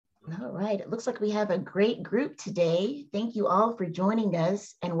All right, it looks like we have a great group today. Thank you all for joining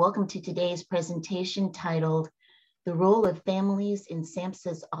us and welcome to today's presentation titled The Role of Families in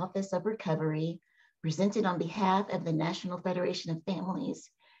SAMHSA's Office of Recovery, presented on behalf of the National Federation of Families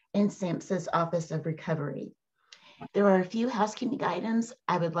and SAMHSA's Office of Recovery. There are a few housekeeping items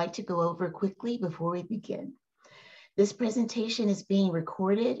I would like to go over quickly before we begin. This presentation is being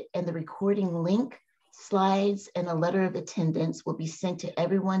recorded and the recording link, slides, and a letter of attendance will be sent to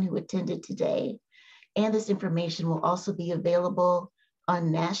everyone who attended today. And this information will also be available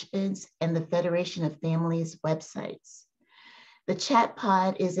on NASHFID's and the Federation of Families websites. The chat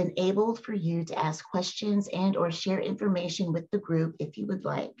pod is enabled for you to ask questions and or share information with the group if you would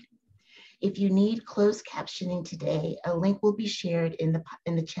like. If you need closed captioning today, a link will be shared in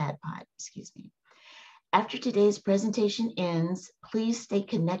the chat pod, excuse me. After today's presentation ends, please stay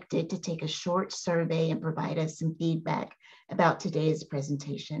connected to take a short survey and provide us some feedback about today's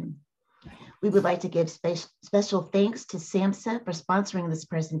presentation. We would like to give special thanks to SAMHSA for sponsoring this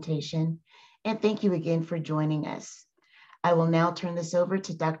presentation, and thank you again for joining us. I will now turn this over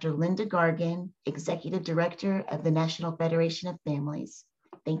to Dr. Linda Gargan, Executive Director of the National Federation of Families.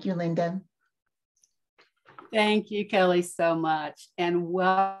 Thank you, Linda. Thank you, Kelly, so much. And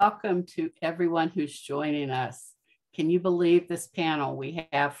welcome to everyone who's joining us. Can you believe this panel we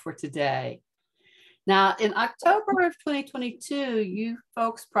have for today? Now, in October of 2022, you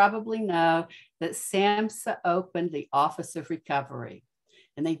folks probably know that SAMHSA opened the Office of Recovery.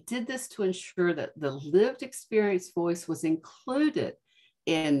 And they did this to ensure that the lived experience voice was included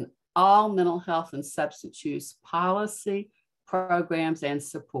in all mental health and substance use policy, programs, and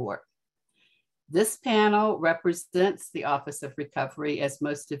support. This panel represents the Office of Recovery, as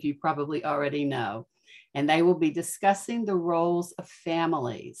most of you probably already know, and they will be discussing the roles of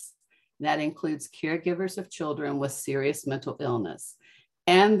families. That includes caregivers of children with serious mental illness,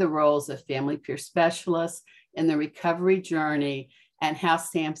 and the roles of family peer specialists in the recovery journey and how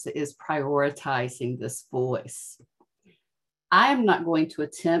SAMHSA is prioritizing this voice. I'm not going to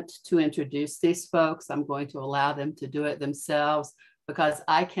attempt to introduce these folks. I'm going to allow them to do it themselves, because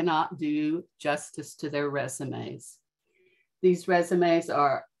I cannot do justice to their resumes. These resumes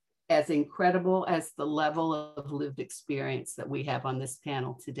are as incredible as the level of lived experience that we have on this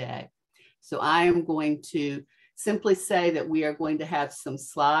panel today. So I am going to simply say that we are going to have some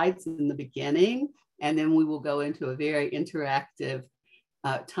slides in the beginning, and then we will go into a very interactive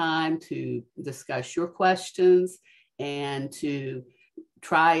time to discuss your questions and to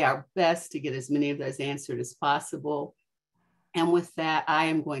try our best to get as many of those answered as possible. And with that, I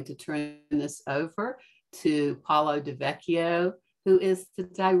am going to turn this over to Paolo DeVecchio, who is the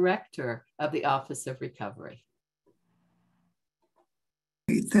Director of the Office of Recovery.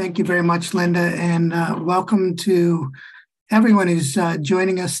 Thank you very much, Linda, and welcome to everyone who's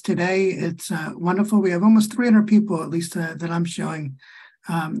joining us today. It's wonderful. We have almost 300 people, at least that I'm showing,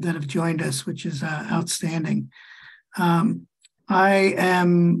 that have joined us, which is outstanding.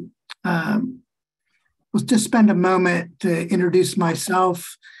 We'll just spend a moment to introduce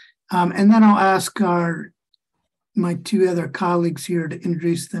myself, and then I'll ask my two other colleagues here to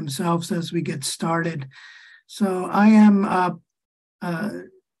introduce themselves as we get started. So I am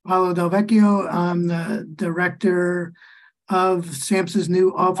Paolo DelVecchio. I'm the Director of SAMHSA's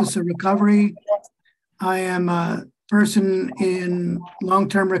new Office of Recovery. I am a person in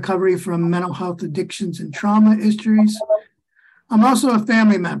long-term recovery from mental health addictions and trauma histories. I'm also a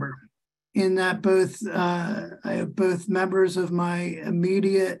family member, in that I have both members of my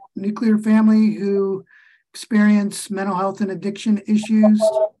immediate nuclear family who experience mental health and addiction issues.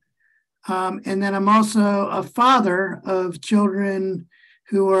 And then I'm also a father of children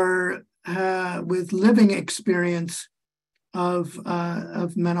who are with living experience of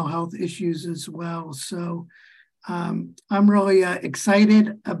mental health issues as well. So I'm really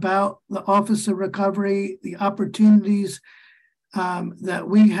excited about the Office of Recovery, the opportunities that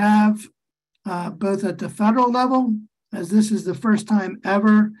we have both at the federal level, as this is the first time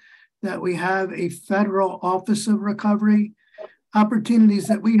ever that we have a federal Office of Recovery, opportunities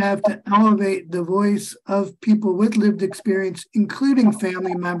that we have to elevate the voice of people with lived experience, including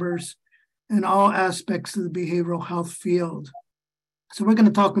family members, in all aspects of the behavioral health field. So we're going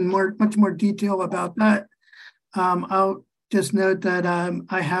to talk in much more detail about that. I'll just note that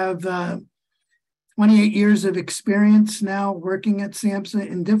I have 28 years of experience now working at SAMHSA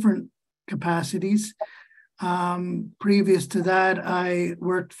in different capacities. Previous to that, I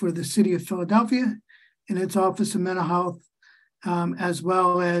worked for the City of Philadelphia in its Office of Mental Health, as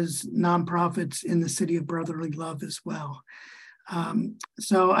well as nonprofits in the City of Brotherly Love as well.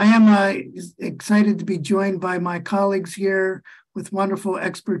 So I am excited to be joined by my colleagues here with wonderful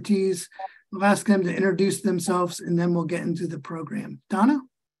expertise. I'll ask them to introduce themselves and then we'll get into the program. Donna?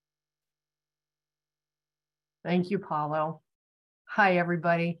 Thank you, Paulo. Hi,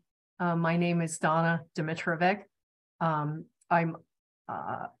 everybody. My name is Donna Dimitrovic. I'm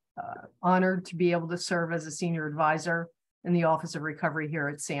honored to be able to serve as a senior advisor in the Office of Recovery here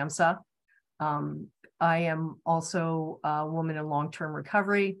at SAMHSA. I am also a woman in long-term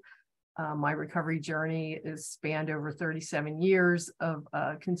recovery. My recovery journey is spanned over 37 years of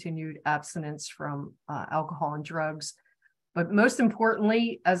continued abstinence from alcohol and drugs. But most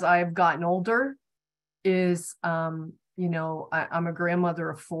importantly, as I've gotten older, is, I'm a grandmother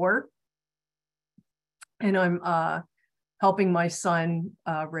of 4, and I'm helping my son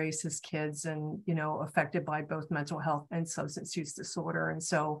raise his kids and, affected by both mental health and substance use disorder. And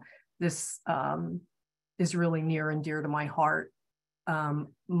so this is really near and dear to my heart.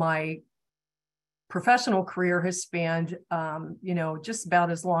 My professional career has spanned, just about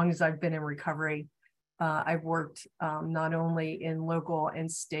as long as I've been in recovery. I've worked not only in local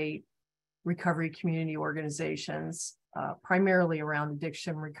and state recovery community organizations, primarily around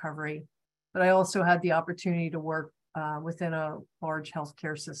addiction recovery, but I also had the opportunity to work within a large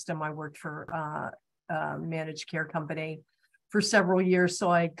healthcare system. I worked for a managed care company for several years, so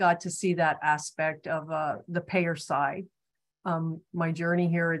I got to see that aspect of the payer side. My journey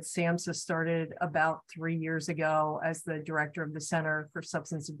here at SAMHSA started about 3 years ago as the director of the Center for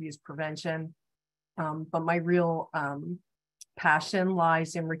Substance Abuse Prevention, but my real passion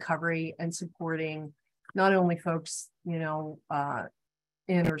lies in recovery and supporting not only folks,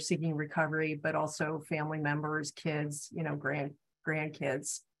 in or seeking recovery, but also family members, kids,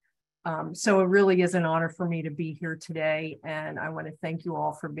 grandkids. So it really is an honor for me to be here today, and I want to thank you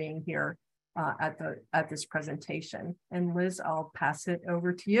all for being here at this presentation. And Liz, I'll pass it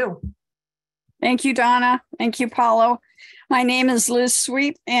over to you. Thank you, Donna. Thank you, Paulo. My name is Liz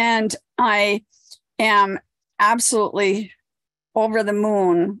Sweet, and I am absolutely over the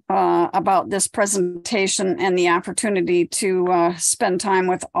moon about this presentation and the opportunity to spend time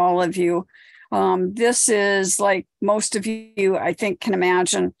with all of you. This is, like most of you, I think, can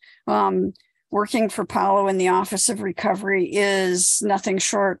imagine, working for Paulo in the Office of Recovery is nothing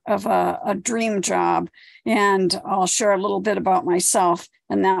short of a dream job. And I'll share a little bit about myself,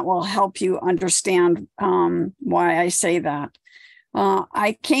 and that will help you understand why I say that.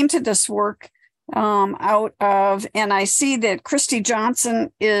 I came to this work out of, and I see that Christy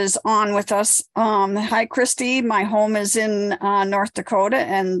Johnson is on with us. Hi, Christy. My home is in North Dakota,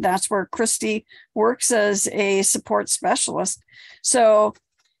 and that's where Christy works as a support specialist. So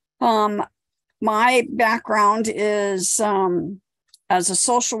my background is as a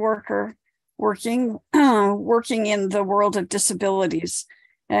social worker, working in the world of disabilities.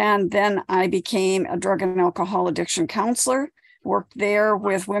 And then I became a drug and alcohol addiction counselor, worked there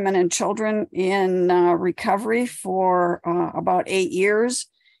with women and children in recovery for about 8 years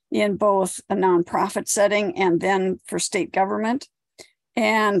in both a nonprofit setting and then for state government,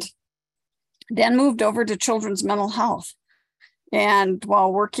 and then moved over to children's mental health. And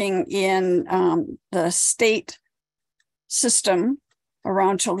while working in the state system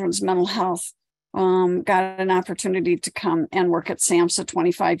around children's mental health, got an opportunity to come and work at SAMHSA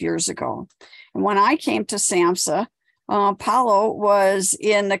 25 years ago. And when I came to SAMHSA, Paulo was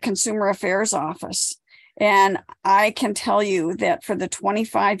in the Consumer Affairs Office. And I can tell you that for the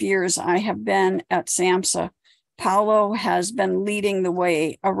 25 years I have been at SAMHSA, Paulo has been leading the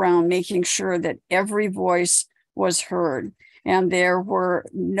way around making sure that every voice was heard. And there were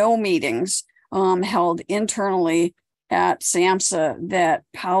no meetings held internally at SAMHSA that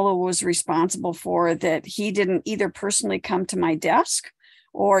Paulo was responsible for that he didn't either personally come to my desk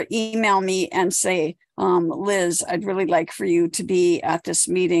or email me and say, Liz, I'd really like for you to be at this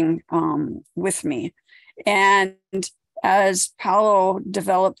meeting with me. And as Paulo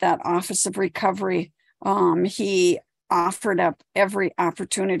developed that Office of Recovery, he offered up every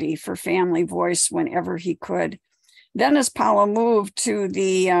opportunity for family voice whenever he could. Then as Paulo moved to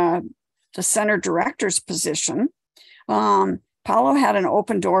the center director's position, Paulo had an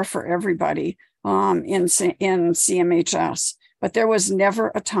open door for everybody in CMHS, but there was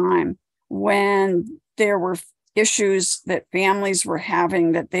never a time when there were issues that families were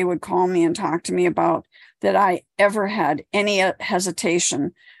having that they would call me and talk to me about that I ever had any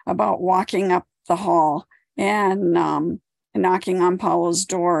hesitation about walking up the hall and knocking on Paulo's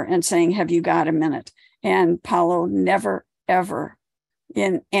door and saying, have you got a minute? And Paulo never, ever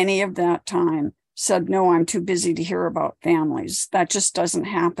in any of that time said, no, I'm too busy to hear about families. That just doesn't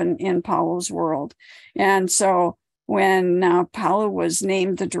happen in Paulo's world. And so when Paolo was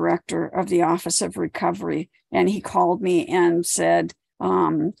named the director of the Office of Recovery, and he called me and said,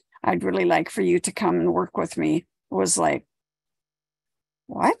 I'd really like for you to come and work with me. It was like,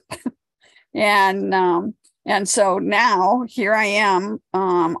 what? And so now here I am,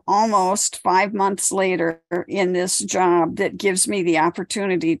 almost 5 months later in this job that gives me the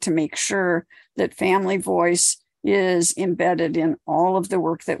opportunity to make sure that family voice is embedded in all of the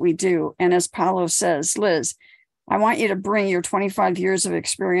work that we do. And as Paolo says, Liz, I want you to bring your 25 years of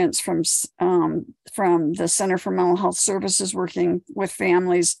experience from the Center for Mental Health Services working with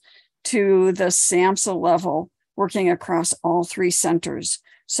families to the SAMHSA level, working across all 3 centers.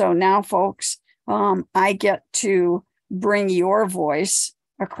 So now, folks, I get to bring your voice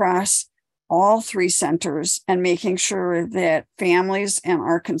across all 3 centers and making sure that families and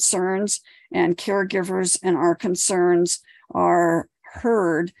our concerns and caregivers and our concerns are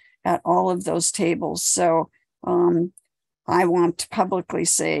heard at all of those tables. So I want to publicly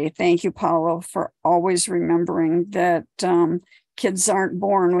say thank you, Paolo, for always remembering that kids aren't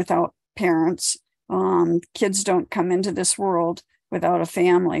born without parents. Kids don't come into this world without a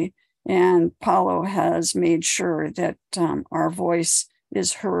family. And Paolo has made sure that our voice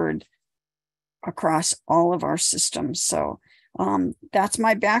is heard across all of our systems. So that's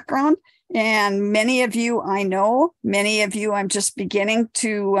my background. And many of you I know, many of you I'm just beginning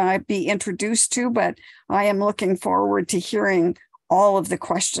to be introduced to, but I am looking forward to hearing all of the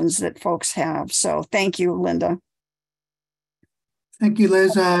questions that folks have. So thank you, Linda. Thank you,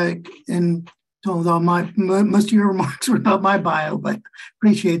 Liz. And although most of your remarks were about my bio, but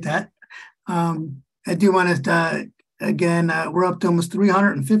appreciate that. I do want to, again, we're up to almost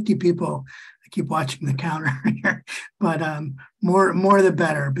 350 people. I keep watching the counter here, but more the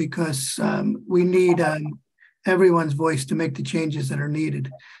better, because we need everyone's voice to make the changes that are needed.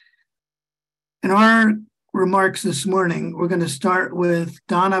 In our remarks this morning, we're going to start with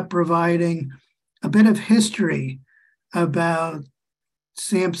Donna providing a bit of history about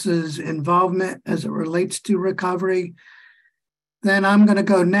SAMHSA's involvement as it relates to recovery. Then I'm going to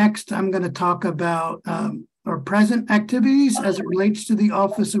go next. I'm going to talk about our present activities as it relates to the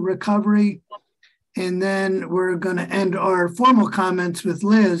Office of Recovery. And then we're going to end our formal comments with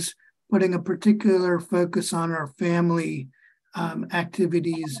Liz, putting a particular focus on our family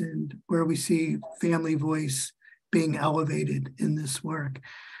activities and where we see family voice being elevated in this work.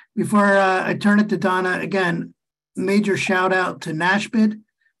 Before I turn it to Donna, again, major shout out to NASHBID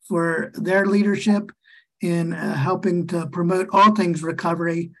for their leadership in helping to promote all things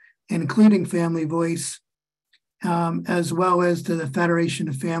recovery, including family voice, as well as to the Federation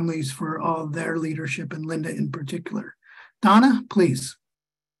of Families for all their leadership, and Linda in particular. Donna, please.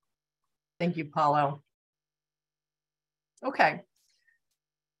 Thank you, Paolo. Okay.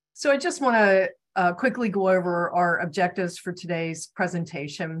 So I just want to quickly go over our objectives for today's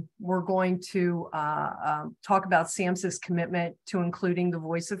presentation. We're going to talk about SAMHSA's commitment to including the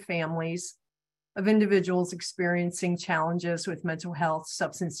voice of families, of individuals experiencing challenges with mental health,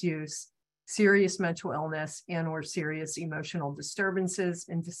 substance use, serious mental illness, and or serious emotional disturbances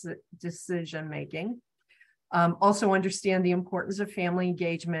in decision making. Also understand the importance of family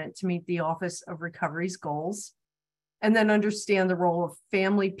engagement to meet the Office of Recovery's goals, and then understand the role of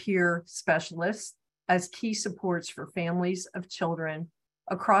family peer specialists as key supports for families of children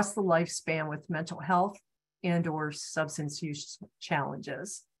across the lifespan with mental health and or substance use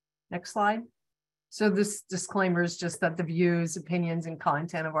challenges. Next slide. So this disclaimer is just that the views, opinions, and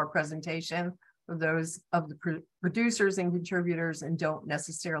content of our presentation are those of the producers and contributors and don't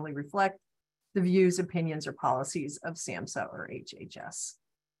necessarily reflect the views, opinions, or policies of SAMHSA or HHS.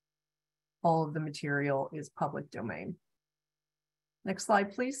 All of the material is public domain. Next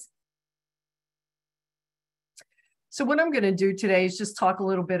slide, please. So what I'm going to do today is just talk a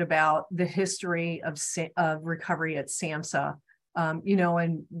little bit about the history of recovery at SAMHSA.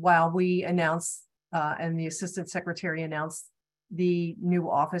 And while we announced and the Assistant Secretary announced the new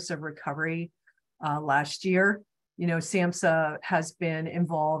Office of Recovery last year, SAMHSA has been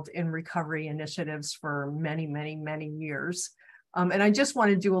involved in recovery initiatives for many, many, many years. And I just want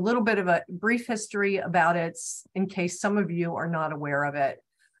to do a little bit of a brief history about it in case some of you are not aware of it.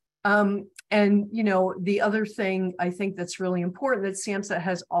 The other thing I think that's really important that SAMHSA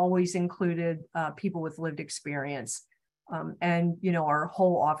has always included people with lived experience. Our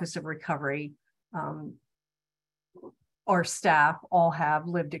whole Office of Recovery, our staff all have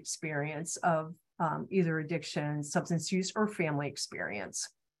lived experience of either addiction, substance use, or family experience.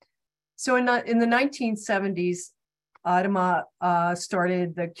 So in the 1970s, Adama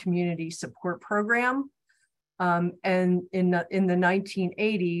started the community support program. And in the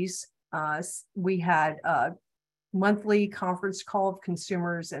 1980s, we had monthly conference call of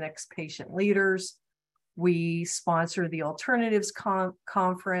consumers and ex-patient leaders. We sponsor the Alternatives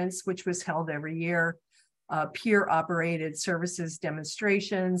Conference, which was held every year, peer-operated services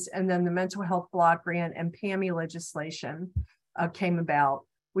demonstrations, and then the mental health block grant and PAMI legislation came about.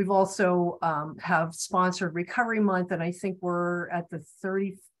 We've also have sponsored Recovery Month, and I think we're at the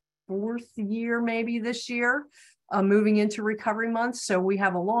 34th year maybe this year, moving into Recovery Month. So we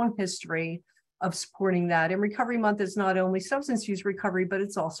have a long history of supporting that. And Recovery Month is not only substance use recovery, but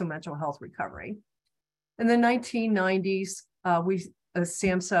it's also mental health recovery. In the 1990s,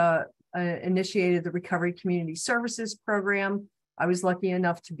 SAMHSA initiated the Recovery Community Services Program. I was lucky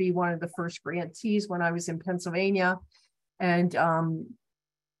enough to be one of the first grantees when I was in Pennsylvania. And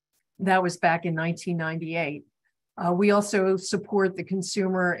that was back in 1998. We also support the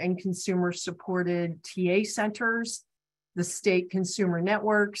consumer and consumer-supported TA centers, the state consumer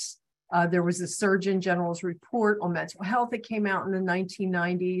networks. There was a Surgeon General's report on mental health that came out in the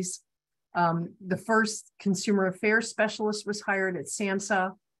 1990s. The first consumer affairs specialist was hired at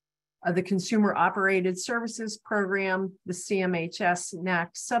SAMHSA. The Consumer Operated Services Program, the SAMHS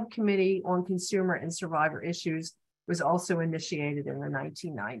NAC Subcommittee on Consumer and Survivor Issues was also initiated in the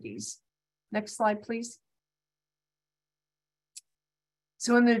 1990s. Next slide, please.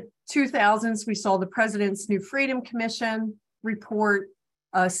 So in the 2000s, we saw the President's New Freedom Commission report,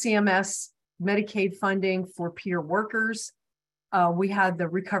 CMS Medicaid funding for peer workers. We had the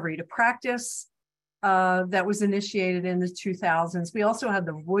Recovery to Practice that was initiated in the 2000s. We also had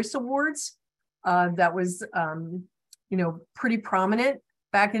the Voice Awards that was, pretty prominent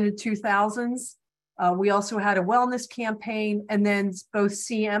back in the 2000s. We also had a wellness campaign, and then both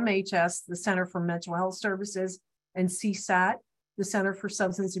CMHS, the Center for Mental Health Services, and CSAT, the Center for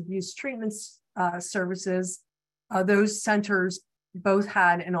Substance Abuse Treatment Services, those centers both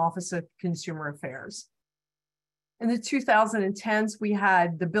had an Office of Consumer Affairs. In the 2010s, we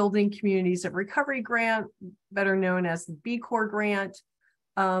had the Building Communities of Recovery Grant, better known as the B Corps grant,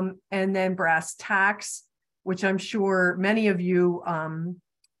 and then Brass Tacks, which I'm sure many of you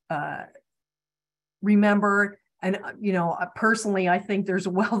remember. And, personally, I think there's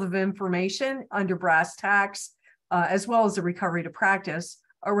a wealth of information under Brass Tacks, as well as the Recovery to Practice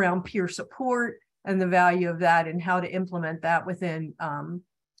around peer support and the value of that and how to implement that within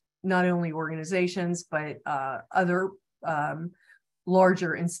not only organizations, but other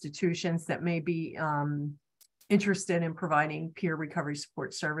larger institutions that may be interested in providing peer recovery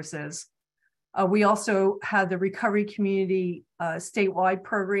support services. We also had the Recovery Community statewide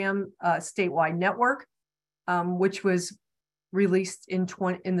program, statewide network, which was released in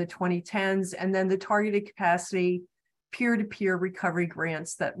the 2010s, and then the targeted capacity peer-to-peer recovery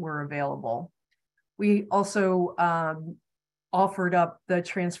grants that were available. We also offered up the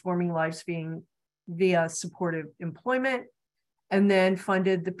Transforming Lives via Supportive Employment, and then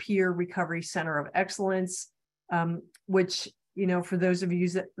funded the Peer Recovery Center of Excellence, which, for those of you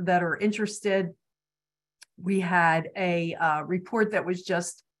that are interested, we had a report that was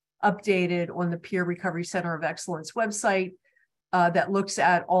just updated on the Peer Recovery Center of Excellence website that looks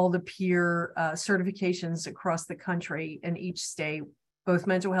at all the peer certifications across the country in each state, both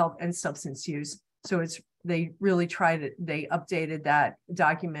mental health and substance use. So they really they updated that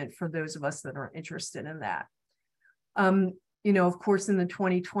document for those of us that are interested in that. Of course, in the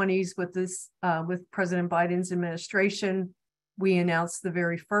 2020s with President Biden's administration, we announced the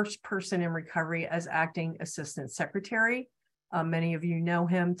very first person in recovery as acting assistant secretary. Many of you know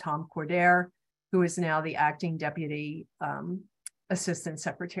him, Tom Cordair, who is now the acting deputy assistant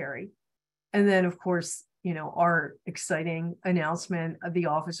secretary. And then, of course, our exciting announcement of the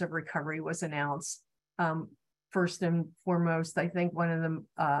Office of Recovery was announced. First and foremost, I think one of them,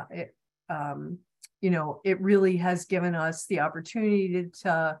 it really has given us the opportunity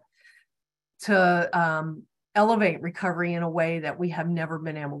to elevate recovery in a way that we have never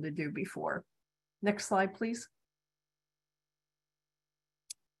been able to do before. Next slide, please.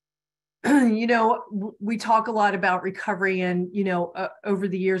 We talk a lot about recovery and, over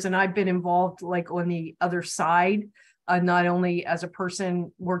the years, and I've been involved like on the other side, not only as a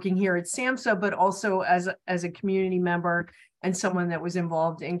person working here at SAMHSA, but also as a community member and someone that was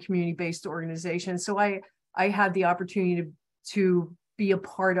involved in community-based organizations. So I had the opportunity to be a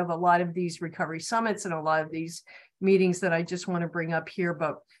part of a lot of these recovery summits and a lot of these meetings that I just want to bring up here.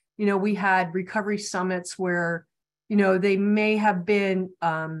 But, we had recovery summits where, they may have been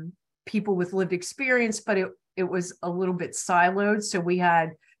people with lived experience, but it was a little bit siloed. So we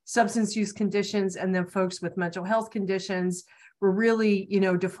had substance use conditions, and then folks with mental health conditions were really,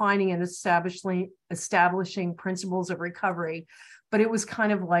 defining and establishing principles of recovery. But it was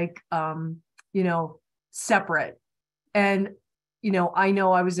kind of like, separate. And, I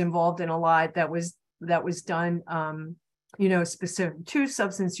know I was involved in a lot that was done, specific to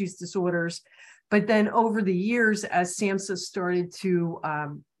substance use disorders. But then over the years, as SAMHSA started to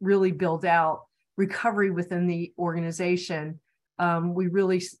really build out recovery within the organization, we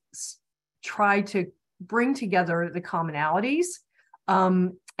really tried to bring together the commonalities.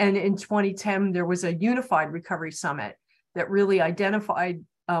 And in 2010, there was a unified recovery summit that really identified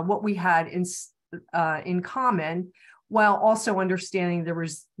what we had in common, while also understanding there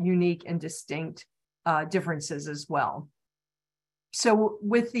was unique and distinct differences as well. So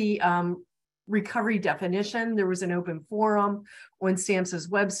with the recovery definition, there was an open forum on SAMHSA's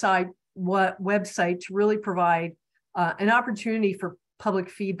website to really provide an opportunity for public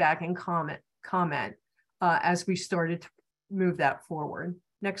feedback and comment as we started to move that forward.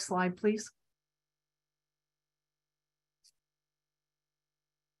 Next slide, please.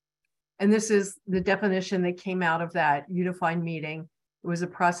 And this is the definition that came out of that unified meeting. It was a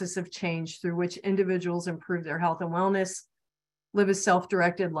process of change through which individuals improve their health and wellness, live a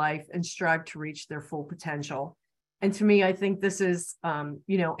self-directed life, and strive to reach their full potential. And to me, I think this is,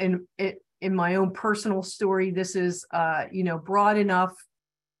 in my own personal story, this is, broad enough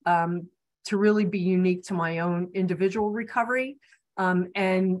to really be unique to my own individual recovery,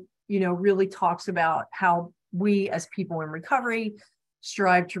 and, really talks about how we as people in recovery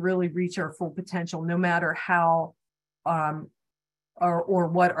strive to really reach our full potential, no matter how or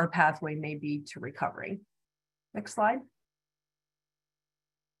what our pathway may be to recovery. Next slide.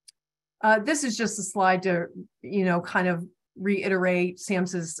 This is just a slide to, kind of reiterate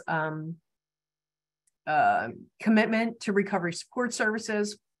SAMHSA's commitment to recovery support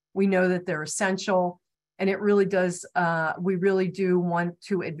services. We know that they're essential, and it really does, we really do want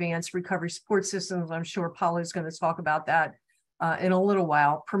to advance recovery support systems. I'm sure Paula is going to talk about that in a little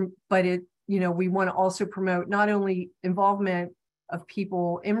while, but we want to also promote not only involvement of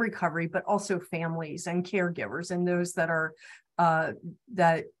people in recovery, but also families and caregivers and those that are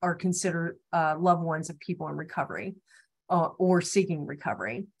considered loved ones of people in recovery or seeking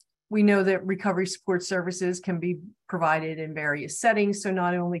recovery. We know that recovery support services can be provided in various settings. So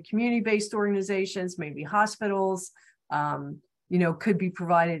not only community-based organizations, maybe hospitals, could be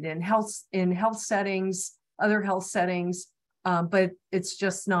provided in health settings, other health settings, but it's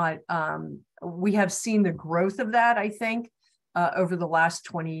just not, we have seen the growth of that, I think, over the last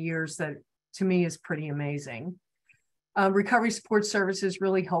 20 years that to me is pretty amazing. Recovery support services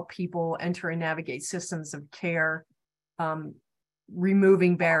really help people enter and navigate systems of care,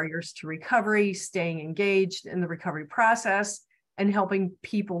 removing barriers to recovery, staying engaged in the recovery process, and helping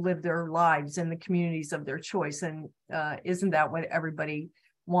people live their lives in the communities of their choice. And isn't that what everybody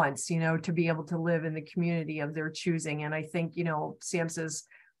wants, to be able to live in the community of their choosing? And I think, SAMHSA's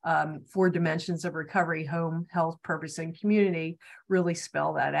 4 dimensions of recovery, home, health, purpose, and community, really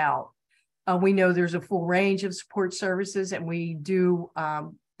spell that out. We know there's a full range of support services, and we do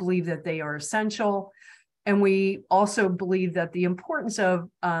believe that they are essential. And we also believe that the importance of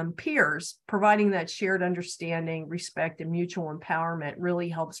peers, providing that shared understanding, respect, and mutual empowerment really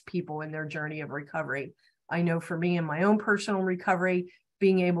helps people in their journey of recovery. I know for me in my own personal recovery,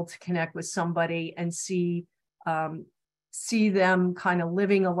 being able to connect with somebody and see them kind of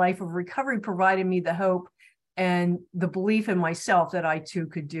living a life of recovery provided me the hope and the belief in myself that I too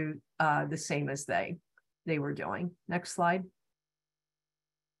could do the same as they were doing. Next slide.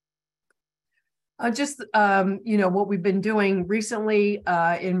 What we've been doing recently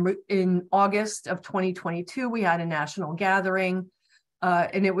in August of 2022, we had a national gathering,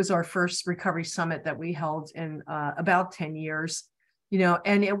 and it was our first recovery summit that we held in about 10 years,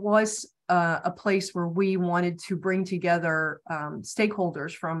 and it was a place where we wanted to bring together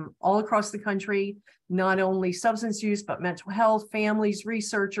stakeholders from all across the country, not only substance use, but mental health, families,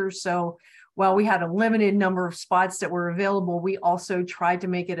 researchers. So while we had a limited number of spots that were available, we also tried to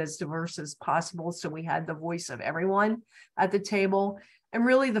make it as diverse as possible. So we had the voice of everyone at the table. And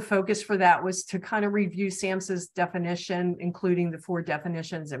really the focus for that was to kind of review SAMHSA's definition, including the 4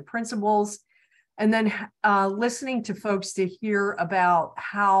 definitions and principles, and then listening to folks to hear about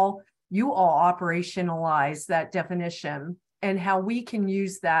how you all operationalize that definition and how we can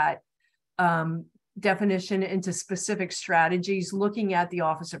use that definition into specific strategies, looking at the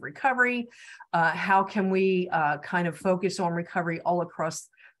Office of Recovery. How can we kind of focus on recovery all across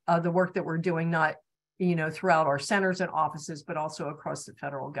the work that we're doing, not throughout our centers and offices, but also across the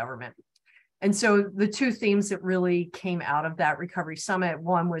federal government. And so the 2 themes that really came out of that recovery summit,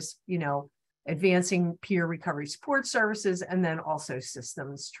 one was, advancing peer recovery support services, and then also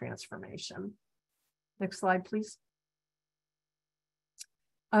systems transformation. Next slide, please.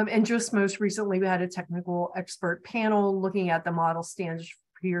 And just most recently, we had a technical expert panel looking at the model standards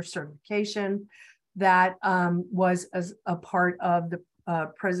for peer certification that was as a part of the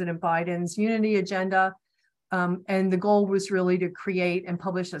President Biden's unity agenda. And the goal was really to create and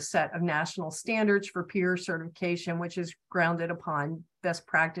publish a set of national standards for peer certification, which is grounded upon best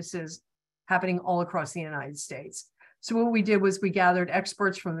practices happening all across the United States. So what we did was we gathered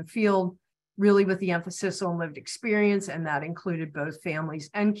experts from the field, really with the emphasis on lived experience, and that included both families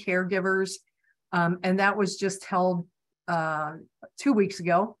and caregivers. And that was just held 2 weeks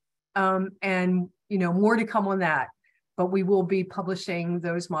ago. And more to come on that, but we will be publishing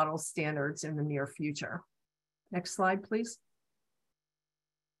those model standards in the near future. Next slide, please.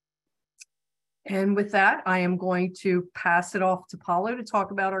 And with that, I am going to pass it off to Paulo to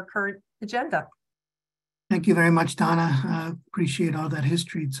talk about our current agenda. Thank you very much, Donna. Appreciate all that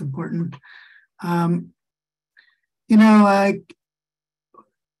history. It's important. I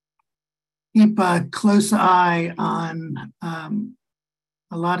keep a close eye on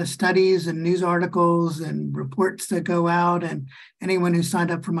a lot of studies and news articles and reports that go out, and anyone who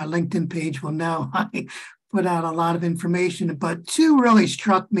signed up for my LinkedIn page will know I put out a lot of information, but two really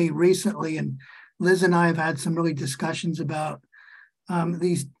struck me recently, and Liz and I have had some really discussions about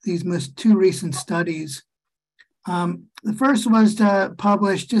these most two recent studies. The first was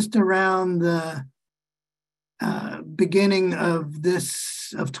published just around the beginning of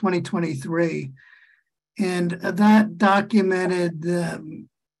 2023, and that documented the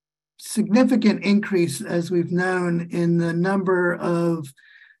significant increase, as we've known, in the number of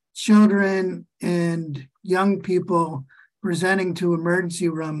children and young people presenting to emergency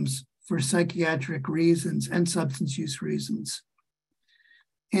rooms for psychiatric reasons and substance use reasons.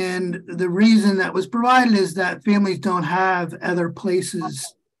 And the reason that was provided is that families don't have other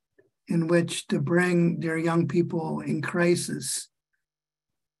places in which to bring their young people in crisis.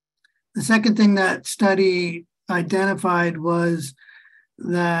 The second thing that study identified was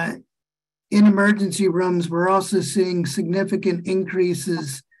that in emergency rooms, we're also seeing significant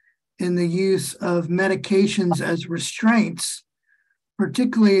increases in the use of medications as restraints,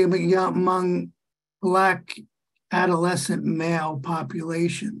 particularly among Black adolescent male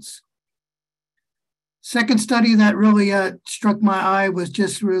populations. Second study that really struck my eye was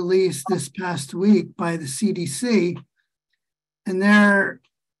just released this past week by the CDC, and their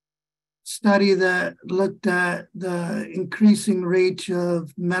study that looked at the increasing rate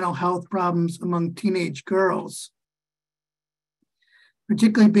of mental health problems among teenage girls,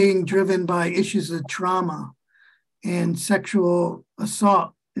 particularly being driven by issues of trauma and sexual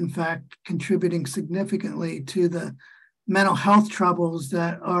assault, in fact, contributing significantly to the mental health troubles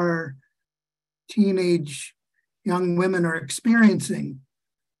that our teenage young women are experiencing.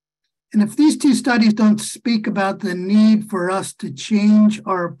 And if these two studies don't speak about the need for us to change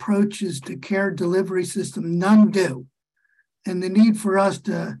our approaches to care delivery system, none do. And the need for us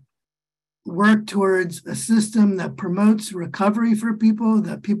to work towards a system that promotes recovery for people,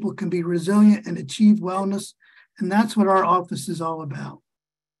 that people can be resilient and achieve wellness. And that's what our office is all about.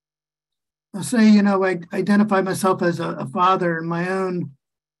 I'll say, I identify myself as a father, and my own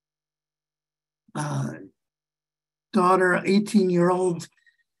daughter, 18-year-old,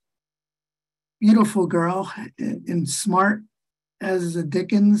 beautiful girl and smart as a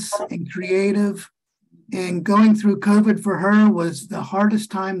Dickens and creative. And going through COVID for her was the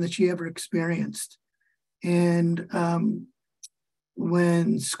hardest time that she ever experienced. And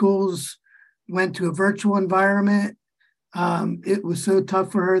when schools went to a virtual environment, it was so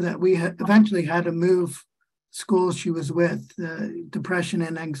tough for her that we eventually had to move schools she was with, the depression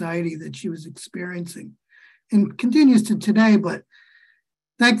and anxiety that she was experiencing, and continues to today. But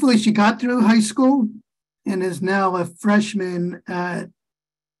thankfully, she got through high school and is now a freshman at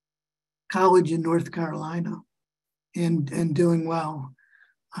college in North Carolina and doing well.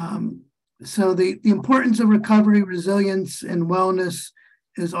 So the importance of recovery, resilience, and wellness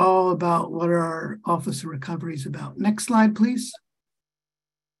is all about what our Office of Recovery is about. Next slide, please.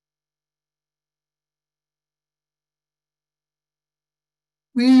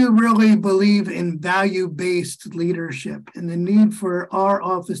 We really believe in value-based leadership and the need for our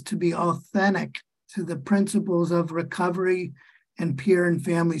office to be authentic to the principles of recovery and peer and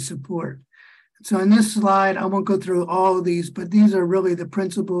family support. So in this slide, I won't go through all of these, but these are really the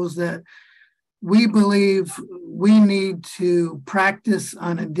principles that we believe we need to practice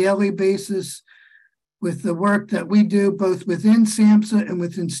on a daily basis with the work that we do, both within SAMHSA and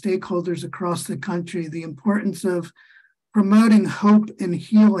within stakeholders across the country. The importance of promoting hope and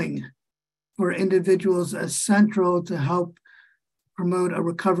healing for individuals as central to help promote a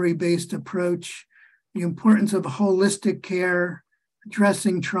recovery-based approach. The importance of holistic care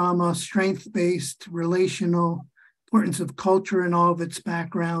addressing trauma, strength-based, relational, importance of culture and all of its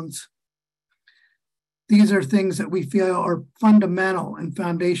backgrounds. These are things that we feel are fundamental and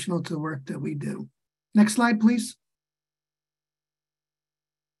foundational to the work that we do. Next slide, please.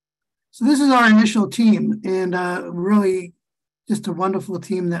 So this is our initial team, and really just a wonderful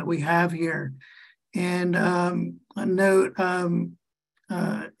team that we have here. And a note,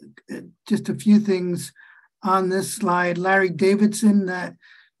 just a few things on this slide. Larry Davidson, that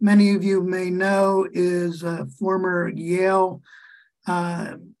many of you may know, is a former Yale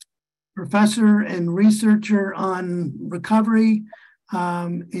professor and researcher on recovery,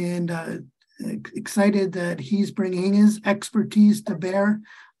 and excited that he's bringing his expertise to bear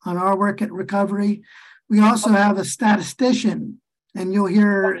on our work at recovery. We also have a statistician, and you'll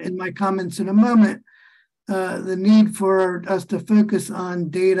hear in my comments in a moment, the need for us to focus on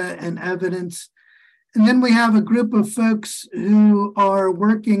data and evidence. And then we have a group of folks who are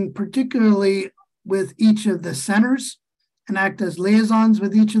working particularly with each of the centers and act as liaisons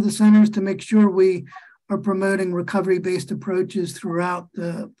with each of the centers to make sure we are promoting recovery-based approaches throughout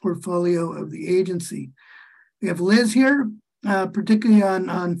the portfolio of the agency. We have Liz here, particularly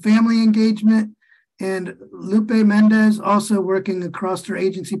on family engagement, and Lupe Mendez also working across our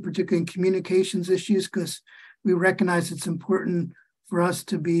agency, particularly in communications issues, because we recognize it's important for us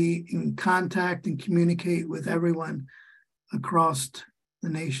to be in contact and communicate with everyone across the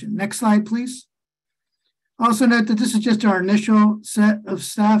nation. Next slide, please. Also note that this is just our initial set of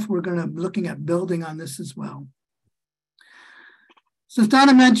staff. We're going to be looking at building on this as well. So as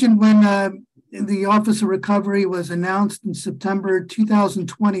Donna mentioned, when the Office of Recovery was announced in September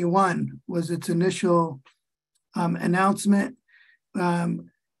 2021, was its initial announcement.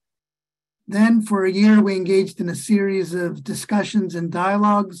 Then for a year, we engaged in a series of discussions and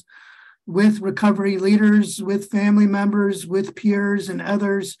dialogues with recovery leaders, with family members, with peers and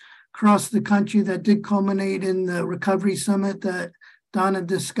others across the country that did culminate in the Recovery Summit that Donna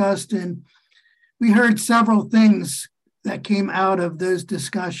discussed. And we heard several things that came out of those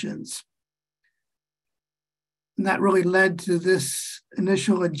discussions. And that really led to this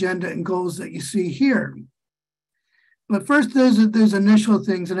initial agenda and goals that you see here. But first, those initial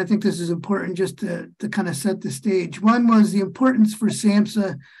things, and I think this is important just to kind of set the stage. One was the importance for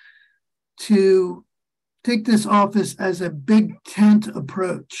SAMHSA to take this office as a big tent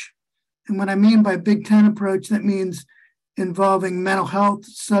approach. And what I mean by big tent approach, that means involving mental health,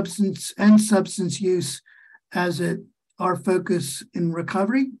 substance use as our focus in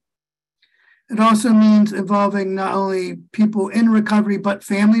recovery. It also means involving not only people in recovery, but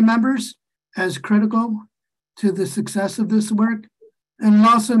family members as critical to the success of this work. And it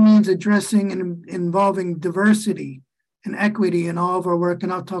also means addressing and involving diversity and equity in all of our work.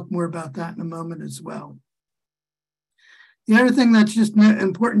 And I'll talk more about that in a moment as well. The other thing that's just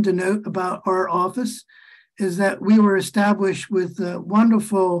important to note about our office is that we were established with due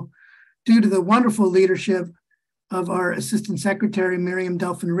to the wonderful leadership of our Assistant Secretary, Miriam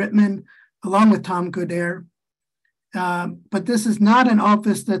Delphin-Rittman, along with Tom Coderre. But this is not an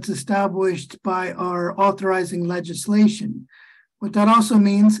office that's established by our authorizing legislation. What that also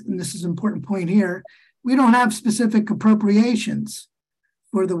means, and this is an important point here, we don't have specific appropriations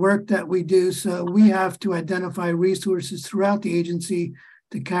for the work that we do. So we have to identify resources throughout the agency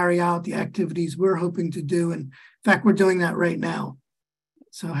to carry out the activities we're hoping to do. And in fact, we're doing that right now.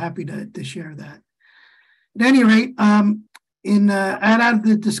 So happy to share that. At any rate, out of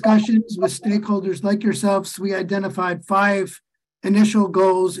the discussions with stakeholders like yourselves, we identified 5 initial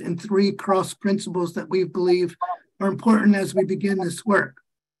goals and 3 cross principles that we believe are important as we begin this work.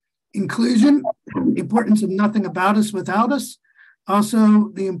 Inclusion, the importance of nothing about us without us. Also,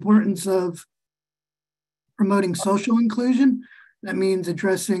 the importance of promoting social inclusion. That means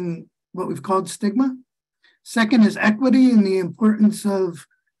addressing what we've called stigma. Second is equity and the importance of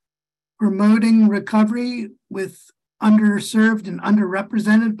promoting recovery with underserved and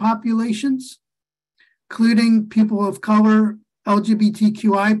underrepresented populations, including people of color,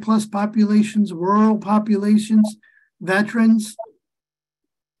 LGBTQI plus populations, rural populations, veterans,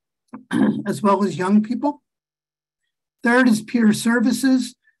 as well as young people. Third is peer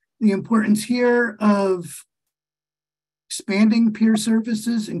services, the importance here of expanding peer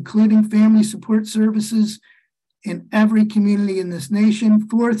services, including family support services in every community in this nation.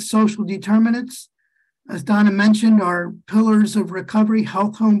 Fourth, social determinants. As Donna mentioned, our pillars of recovery,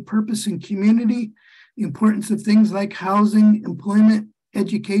 health, home, purpose, and community, the importance of things like housing, employment,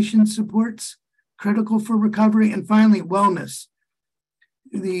 education supports, critical for recovery. And finally, wellness,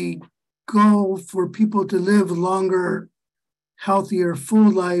 the goal for people to live longer, healthier, full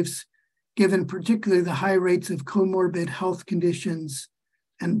lives given particularly the high rates of comorbid health conditions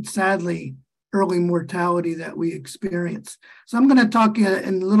and sadly, early mortality that we experience. So I'm going to talk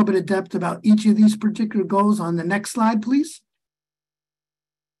in a little bit of depth about each of these particular goals on the next slide, please.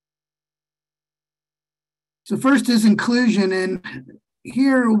 So first is inclusion. And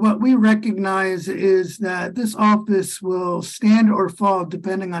here what we recognize is that this office will stand or fall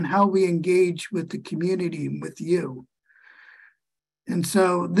depending on how we engage with the community and with you. And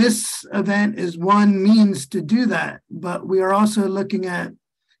so this event is one means to do that, but we are also looking at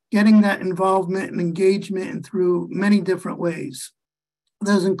getting that involvement and engagement and through many different ways.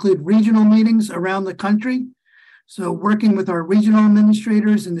 Those include regional meetings around the country. So working with our regional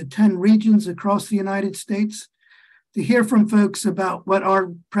administrators in the 10 regions across the United States to hear from folks about what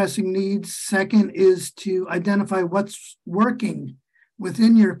are pressing needs. Second is to identify what's working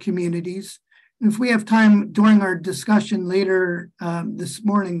within your communities. And if we have time during our discussion later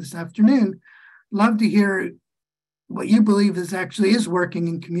this afternoon, love to hear what you believe is working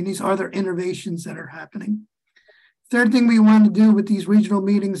in communities. Are there innovations that are happening? Third thing we want to do with these regional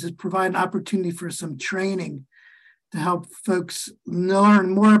meetings is provide an opportunity for some training to help folks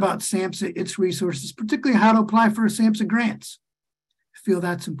learn more about SAMHSA, its resources, particularly how to apply for SAMHSA grants. I feel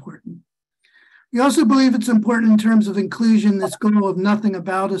that's important. We also believe it's important in terms of inclusion, this goal of nothing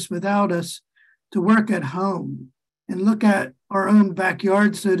about us without us, to work at home and look at our own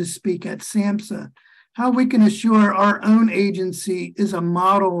backyard, so to speak, at SAMHSA, how we can assure our own agency is a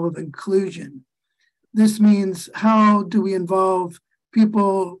model of inclusion. This means how do we involve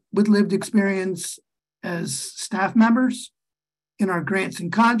people with lived experience as staff members in our grants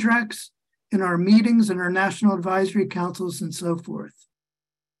and contracts, in our meetings, in our national advisory councils, and so forth.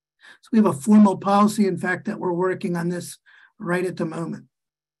 So we have a formal policy, in fact, that we're working on this right at the moment.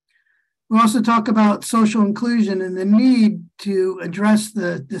 We also talk about social inclusion and the need to address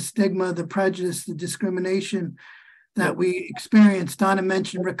the stigma, the prejudice, the discrimination that we experience. Donna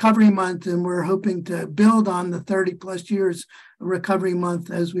mentioned Recovery Month, and we're hoping to build on the 30 plus years of Recovery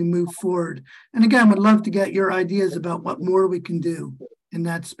Month as we move forward. And again, would love to get your ideas about what more we can do in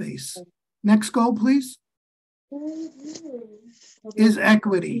that space. Next goal, please, is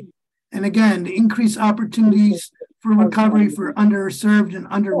equity. And again, to increase opportunities for recovery for underserved and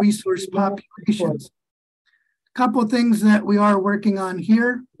under-resourced populations. A couple of things that we are working on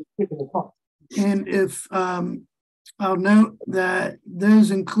here. And if I'll note that those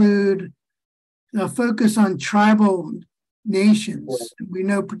include a focus on tribal nations. We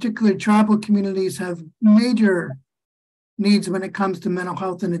know particularly tribal communities have major needs when it comes to mental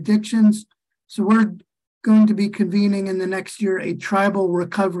health and addictions. So we're going to be convening in the next year a tribal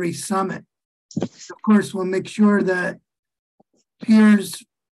recovery summit. Of course, we'll make sure that peers,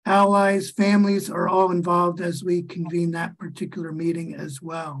 allies, families are all involved as we convene that particular meeting as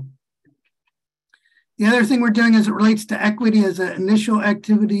well. The other thing we're doing as it relates to equity as an initial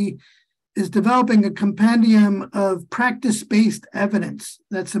activity is developing a compendium of practice-based evidence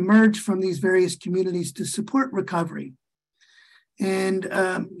that's emerged from these various communities to support recovery. And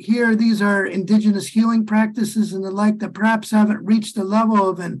here, these are indigenous healing practices and the like that perhaps haven't reached the level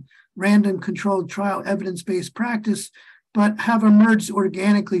of an random controlled trial evidence-based practice, but have emerged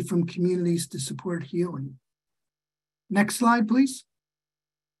organically from communities to support healing. Next slide, please.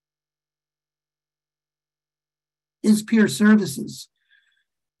 Is peer services.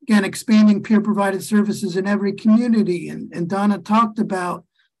 Again, expanding peer-provided services in every community. And Donna talked about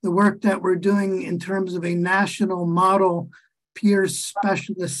the work that we're doing in terms of a national model peer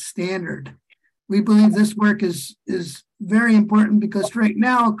specialist standard. We believe this work is very important because right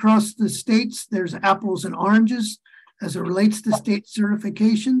now across the states, there's apples and oranges as it relates to state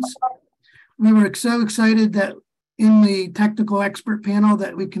certifications. We were so excited that in the technical expert panel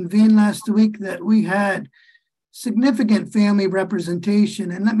that we convened last week that we had significant family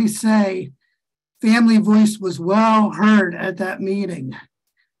representation. And let me say, family voice was well heard at that meeting.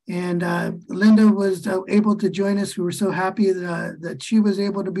 And Linda was able to join us. We were so happy that she was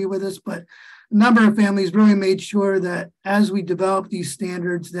able to be with us, but a number of families really made sure that as we develop these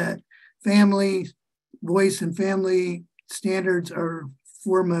standards, that family voice and family standards are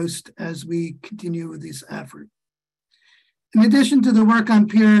foremost as we continue with this effort. In addition to the work on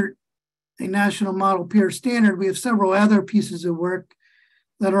peer, a national model peer standard, we have several other pieces of work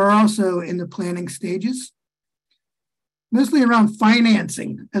that are also in the planning stages, mostly around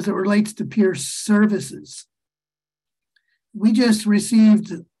financing as it relates to peer services. We just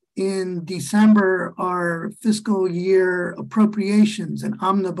received in December our fiscal year appropriations and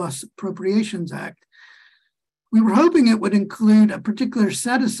Omnibus Appropriations Act. We were hoping it would include a particular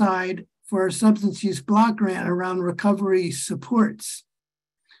set aside for our substance use block grant around recovery supports.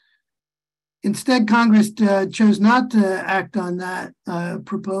 Instead, Congress chose not to act on that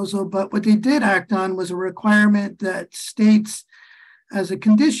proposal, but what they did act on was a requirement that states, as a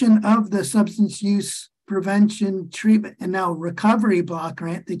condition of the substance use prevention, treatment, and now recovery block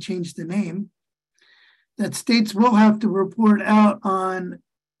grant, they changed the name, that states will have to report out on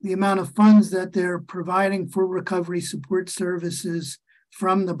the amount of funds that they're providing for recovery support services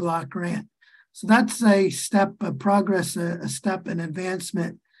from the block grant. So that's a step of progress, a step in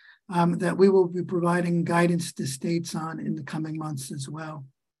advancement that we will be providing guidance to states on in the coming months as well.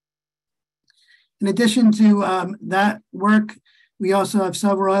 In addition to that work, we also have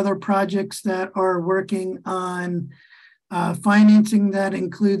several other projects that are working on financing that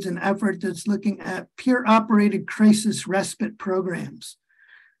includes an effort that's looking at peer-operated crisis respite programs.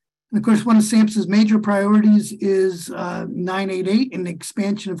 And of course, one of SAMHSA's major priorities is 988 and the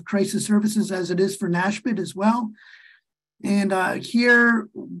expansion of crisis services as it is for NASHBID as well. And here,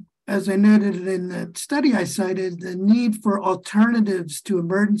 as I noted in the study I cited, the need for alternatives to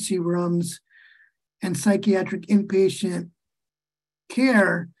emergency rooms and psychiatric inpatient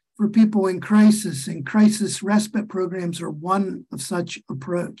care for people in crisis, and crisis respite programs are one of such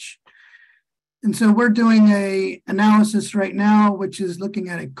approach. And so we're doing an analysis right now, which is looking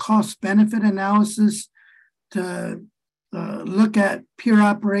at a cost-benefit analysis to look at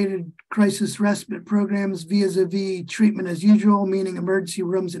peer-operated crisis respite programs vis-a-vis treatment as usual, meaning emergency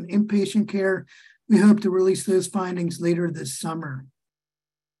rooms and inpatient care. We hope to release those findings later this summer.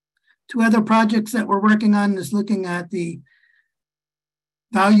 Two other projects that we're working on is looking at the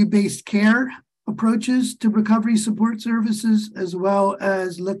value-based care approaches to recovery support services, as well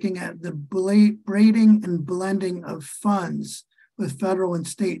as looking at the braiding and blending of funds with federal and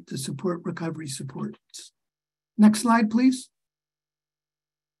state to support recovery supports. Next slide, please.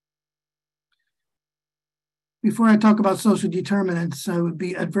 Before I talk about social determinants, I would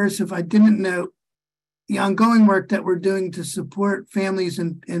be adverse if I didn't note the ongoing work that we're doing to support families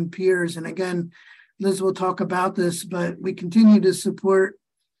and peers. And again, Liz will talk about this, but we continue to support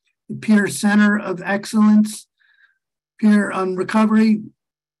the Peer Center of Excellence, Peer on Recovery,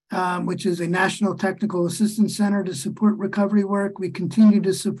 which is a national technical assistance center to support recovery work. We continue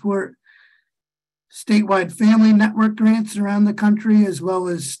to support statewide family network grants around the country, as well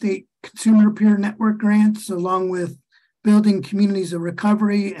as state consumer peer network grants, along with building communities of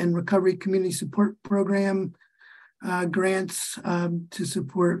recovery and recovery community support program grants to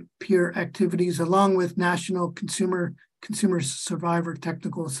support peer activities, along with national consumer survivor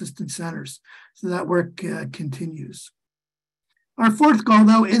technical assistance centers. So that work continues. Our fourth goal,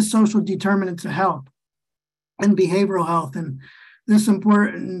 though, is social determinants of health and behavioral health, and this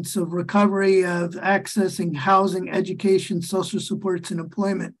importance of recovery, of accessing housing, education, social supports, and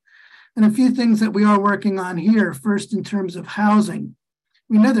employment. And a few things that we are working on here. First, in terms of housing,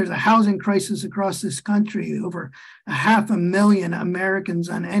 we know there's a housing crisis across this country. Over 500,000 Americans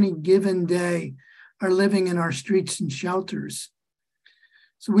on any given day are living in our streets and shelters.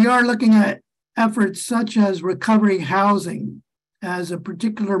 So we are looking at efforts such as recovery housing as a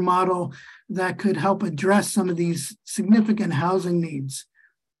particular model that could help address some of these significant housing needs.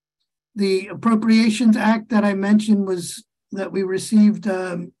 The Appropriations Act that I mentioned that we received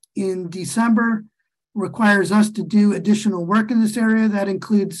in December requires us to do additional work in this area. That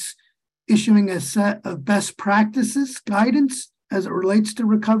includes issuing a set of best practices guidance as it relates to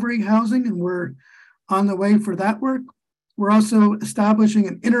recovery housing, and we're on the way for that work. We're also establishing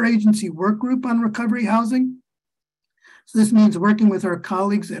an interagency work group on recovery housing. So this means working with our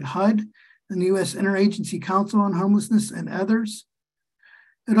colleagues at HUD and the U.S. Interagency Council on Homelessness and others.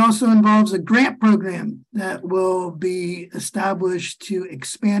 It also involves a grant program that will be established to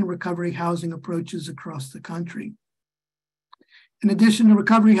expand recovery housing approaches across the country. In addition to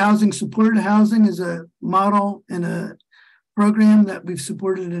recovery housing, supported housing is a model and a program that we've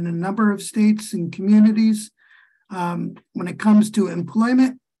supported in a number of states and communities. When it comes to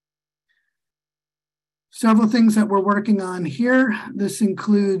employment, several things that we're working on here. This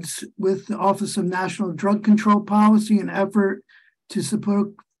includes with the Office of National Drug Control Policy, an effort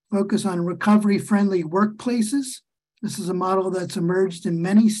to focus on recovery-friendly workplaces. This is a model that's emerged in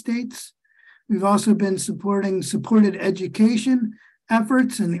many states. We've also been supporting supported education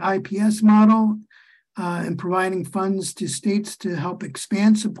efforts in the IPS model and providing funds to states to help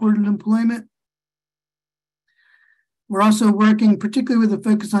expand supported employment. We're also working particularly with a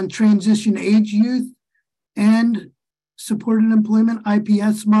focus on transition age youth and supported employment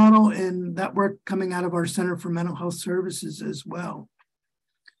IPS model, and that work coming out of our Center for Mental Health Services as well.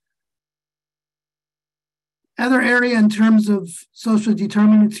 Other area in terms of social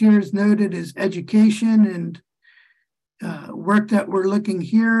determinants here is noted is education, and work that we're looking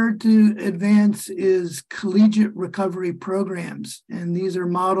here to advance is collegiate recovery programs. And these are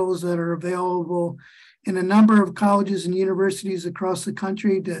models that are available in a number of colleges and universities across the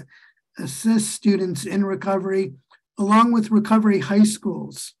country to assist students in recovery, along with recovery high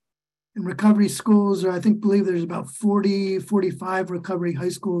schools. And recovery schools, I believe there's about 45 recovery high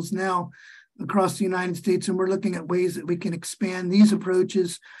schools now across the United States. And we're looking at ways that we can expand these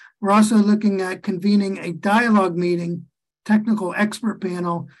approaches. We're also looking at convening a dialogue meeting, technical expert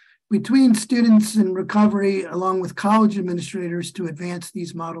panel between students in recovery along with college administrators to advance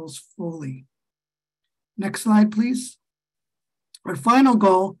these models fully. Next slide, please. Our final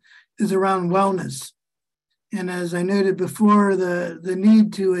goal is around wellness. And as I noted before, the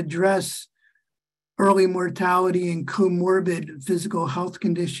need to address early mortality and comorbid physical health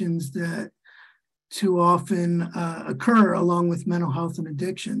conditions that too often occur along with mental health and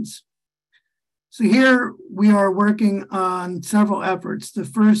addictions. So here we are working on several efforts. The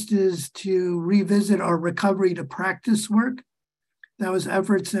first is to revisit our recovery to practice work. That was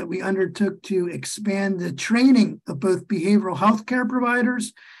efforts that we undertook to expand the training of both behavioral health care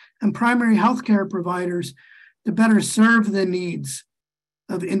providers and primary health care providers to better serve the needs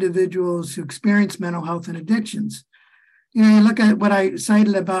of individuals who experience mental health and addictions. You know, you look at what I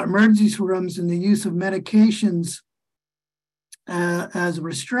cited about emergency rooms and the use of medications as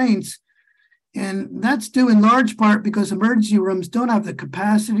restraints. And that's due in large part because emergency rooms don't have the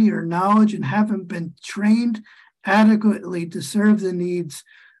capacity or knowledge and haven't been trained adequately to serve the needs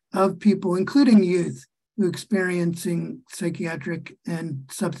of people, including youth, who are experiencing psychiatric and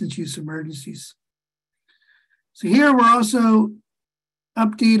substance use emergencies. So here we're also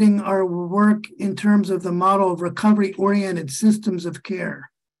updating our work in terms of the model of recovery-oriented systems of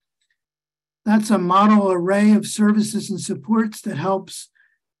care. That's a model array of services and supports that helps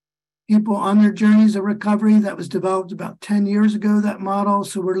people on their journeys of recovery. That was developed about 10 years ago, that model.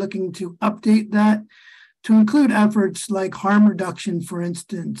 So we're looking to update that to include efforts like harm reduction, for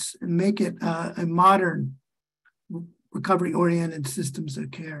instance, and make it a modern recovery-oriented systems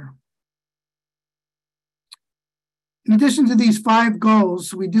of care. In addition to these 5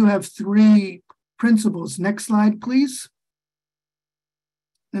 goals, we do have 3 principles. Next slide, please.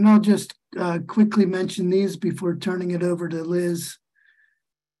 And I'll just quickly mention these before turning it over to Liz.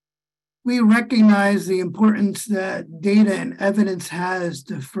 We recognize the importance that data and evidence has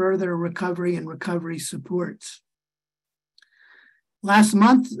to further recovery and recovery supports. Last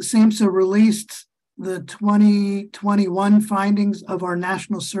month, SAMHSA released the 2021 findings of our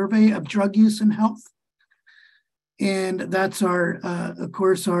National Survey of Drug Use and Health. And that's of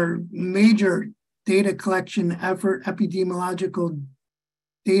course, our major data collection effort, epidemiological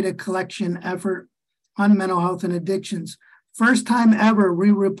data collection effort on mental health and addictions. First time ever,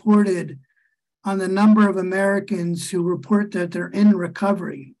 we reported on the number of Americans who report that they're in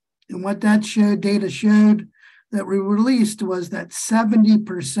recovery. And what that data showed that we released was that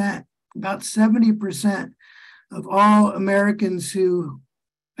 70%, about 70% of all Americans who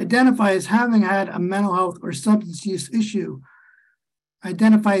identify as having had a mental health or substance use issue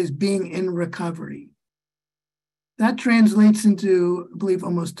identify as being in recovery. That translates into, I believe,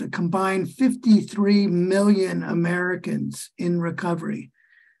 almost a combined 53 million Americans in recovery.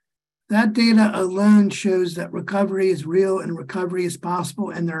 That data alone shows that recovery is real and recovery is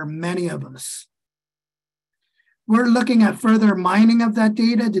possible, and there are many of us. We're looking at further mining of that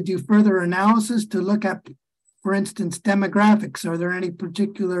data to do further analysis to look at, for instance, demographics. Are there any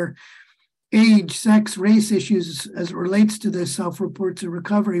particular age, sex, race issues as it relates to those self-reports of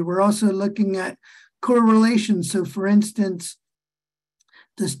recovery? We're also looking at correlations. So for instance,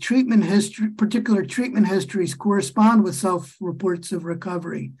 does particular treatment histories correspond with self-reports of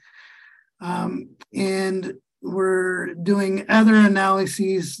recovery? And we're doing other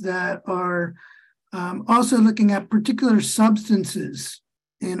analyses that are also looking at particular substances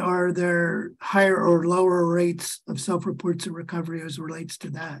and are there higher or lower rates of self-reports of recovery as it relates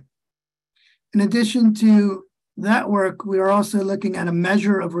to that. In addition to that work, we are also looking at a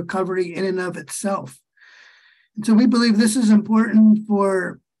measure of recovery in and of itself. And so we believe this is important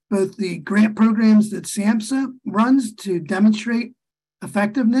for both the grant programs that SAMHSA runs to demonstrate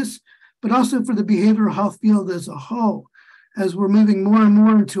effectiveness, but also for the behavioral health field as a whole. As we're moving more and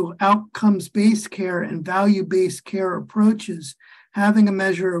more into outcomes-based care and value-based care approaches, having a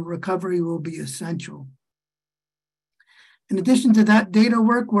measure of recovery will be essential. In addition to that data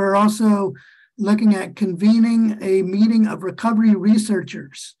work, we're also looking at convening a meeting of recovery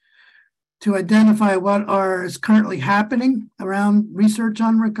researchers to identify what is currently happening around research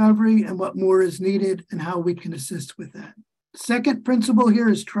on recovery and what more is needed and how we can assist with that. Second principle here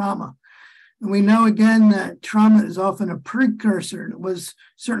is trauma. And we know again that trauma is often a precursor. It was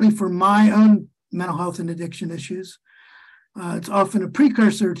certainly for my own mental health and addiction issues. It's often a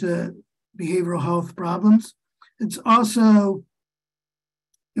precursor to behavioral health problems. It's also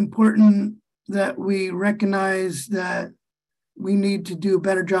important that we recognize that we need to do a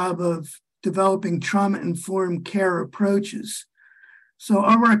better job of developing trauma-informed care approaches. So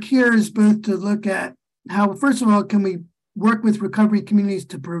our work here is both to look at how, first of all, can we work with recovery communities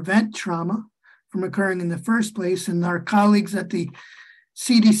to prevent trauma from occurring in the first place. And our colleagues at the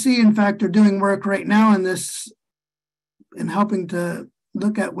CDC, in fact, are doing work right now in this and helping to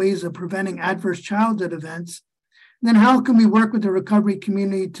look at ways of preventing adverse childhood events. Then how can we work with the recovery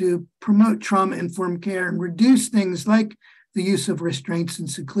community to promote trauma-informed care and reduce things like the use of restraints and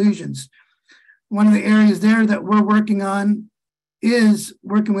seclusions? One of the areas there that we're working on is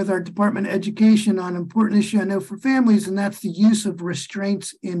working with our Department of Education on an important issue I know for families, and that's the use of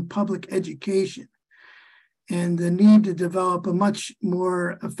restraints in public education and the need to develop a much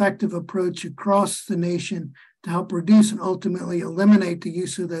more effective approach across the nation to help reduce and ultimately eliminate the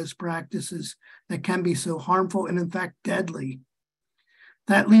use of those practices that can be so harmful and in fact deadly.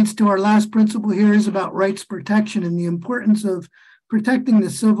 That leads to our last principle here is about rights protection and the importance of protecting the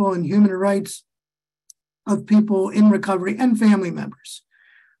civil and human rights of people in recovery and family members.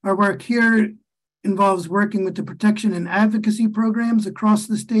 Our work here involves working with the protection and advocacy programs across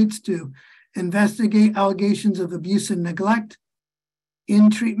the states to investigate allegations of abuse and neglect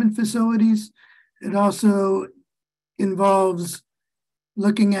in treatment facilities. It also involves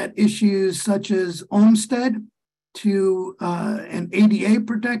looking at issues such as Olmstead and ADA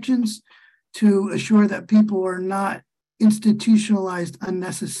protections to assure that people are not institutionalized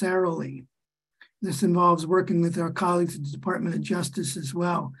unnecessarily. This involves working with our colleagues at the Department of Justice as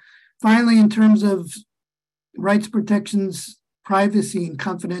well. Finally, in terms of rights protections, privacy and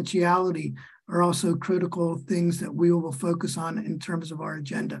confidentiality are also critical things that we will focus on in terms of our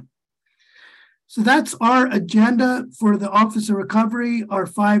agenda. So that's our agenda for the Office of Recovery, our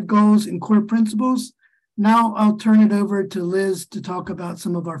 5 goals and core principles. Now I'll turn it over to Liz to talk about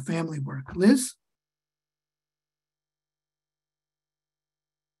some of our family work. Liz?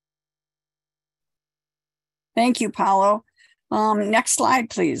 Thank you, Paolo. Next slide,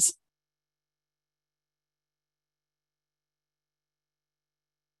 please.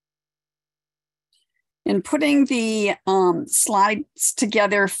 In putting the slides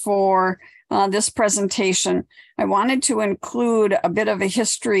together for this presentation, I wanted to include a bit of a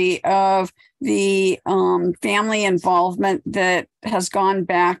history of the family involvement that has gone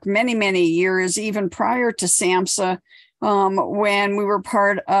back many, many years, even prior to SAMHSA, when we were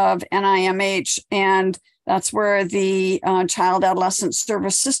part of NIMH, and that's where the Child Adolescent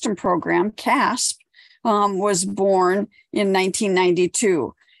Service System Program, CASP, was born in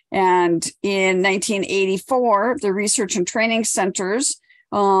 1992. And in 1984, the Research and Training Centers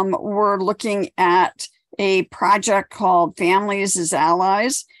were looking at a project called Families as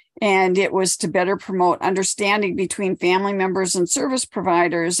Allies, and it was to better promote understanding between family members and service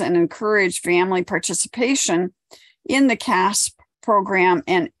providers and encourage family participation in the CASP program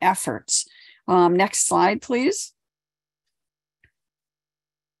and efforts. Next slide, please.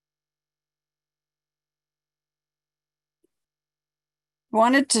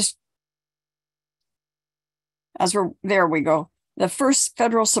 Wanted to, there we go. The first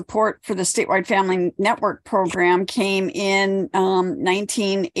federal support for the statewide family network program came in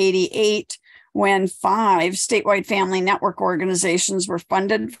 1988 when 5 statewide family network organizations were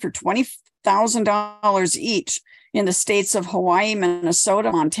funded for $20,000 each in the states of Hawaii,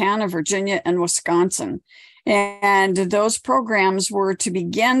 Minnesota, Montana, Virginia, and Wisconsin. And those programs were to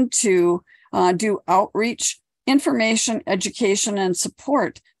begin to do outreach, information, education, and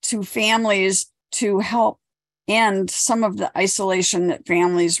support to families to help end some of the isolation that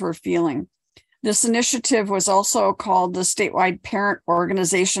families were feeling. This initiative was also called the Statewide Parent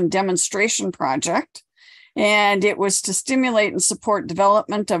Organization Demonstration Project, and it was to stimulate and support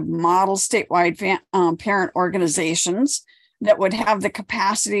development of model statewide parent organizations that would have the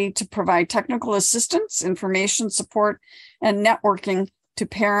capacity to provide technical assistance, information support, and networking to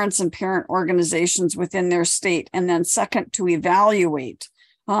parents and parent organizations within their state. And then second, to evaluate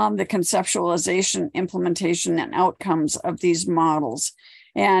the conceptualization, implementation, and outcomes of these models.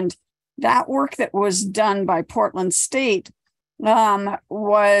 And that work that was done by Portland State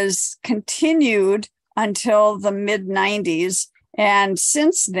was continued until the mid-90s. And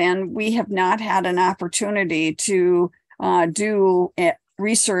since then, we have not had an opportunity to do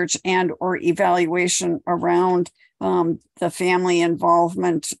research and or evaluation around the family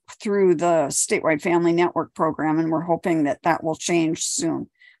involvement through the Statewide Family Network program. And we're hoping that that will change soon.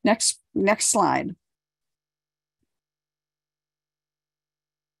 Next slide.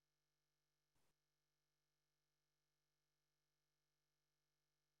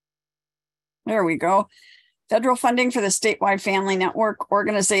 There we go. Federal funding for the statewide family network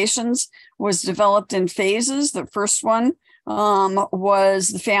organizations was developed in phases. The first one was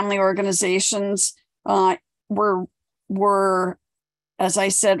the family organizations were, as I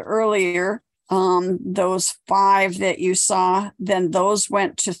said earlier, those 5 that you saw, then those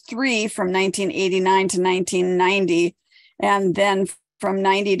went to 3 from 1989 to 1990. And then from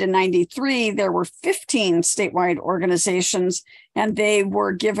 90 to 93, there were 15 statewide organizations, and they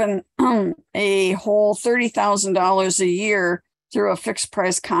were given a whole $30,000 a year through a fixed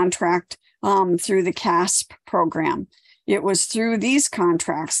price contract through the CASP program. It was through these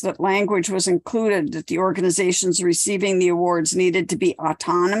contracts that language was included that the organizations receiving the awards needed to be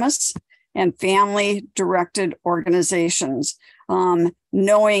autonomous and family-directed organizations,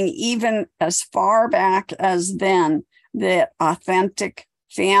 knowing even as far back as then that authentic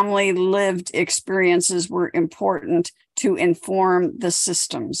family lived experiences were important to inform the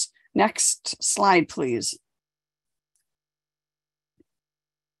systems. Next slide, please.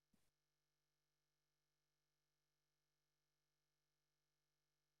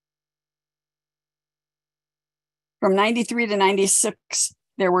 From 93 to 96,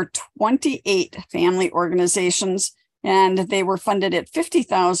 there were 28 family organizations, and they were funded at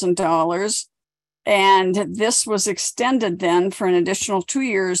 $50,000. And this was extended then for an additional 2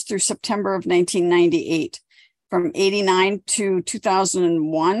 years through September of 1998. From 89 to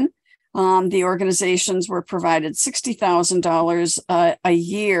 2001, the organizations were provided $60,000 a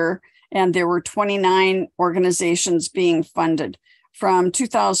year, and there were 29 organizations being funded. From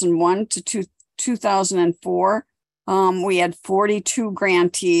 2001 to 2004, we had 42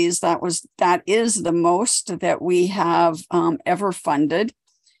 grantees. That is the most that we have ever funded.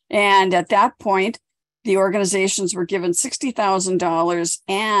 And at that point, the organizations were given $60,000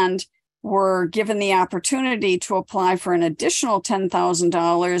 and were given the opportunity to apply for an additional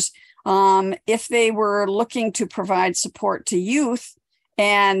 $10,000 if they were looking to provide support to youth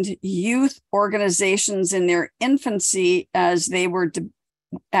and youth organizations in their infancy as they were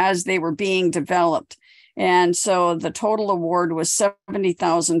being developed. And so the total award was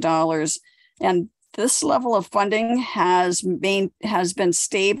 $70,000. And this level of funding has been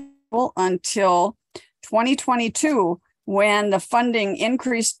stable until 2022, when the funding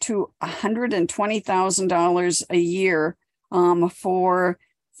increased to $120,000 a year for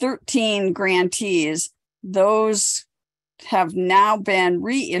 13 grantees. Those have now been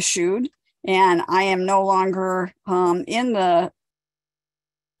reissued, and I am no longer in the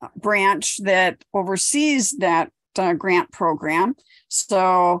branch that oversees that grant program.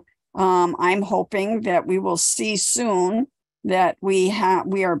 So I'm hoping that we will see soon that we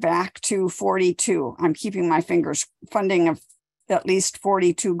are back to 42. I'm keeping my fingers, funding of at least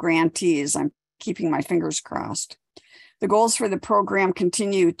 42 grantees. I'm keeping my fingers crossed. The goals for the program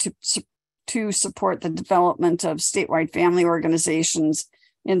continue to support the development of statewide family organizations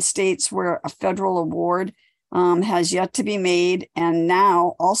in states where a federal award has yet to be made, and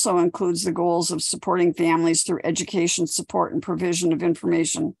now also includes the goals of supporting families through education, support, and provision of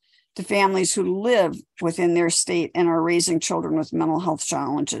information to families who live within their state and are raising children with mental health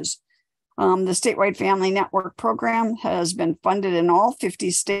challenges. The Statewide Family Network program has been funded in all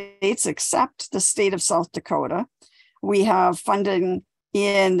 50 states except the state of South Dakota. We have funding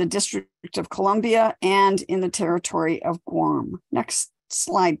in the District of Columbia and in the territory of Guam. Next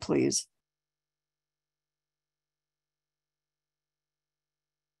slide, please.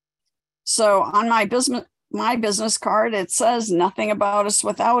 So on my business card, it says nothing about us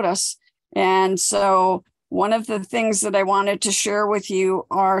without us. And so one of the things that I wanted to share with you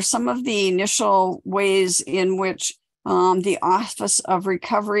are some of the initial ways in which the Office of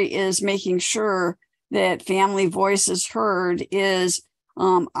Recovery is making sure that family voice is heard.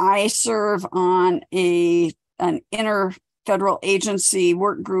 I serve on an interfederal agency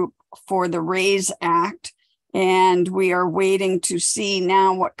work group for the RAISE Act, and we are waiting to see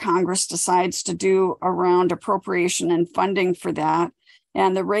now what Congress decides to do around appropriation and funding for that.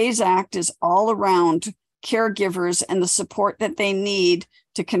 And the RAISE Act is all around caregivers and the support that they need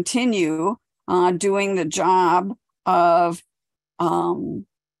to continue doing the job of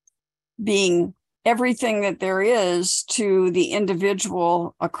being everything that there is to the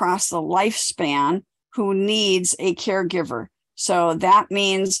individual across the lifespan who needs a caregiver. So that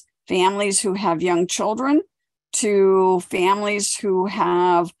means families who have young children to families who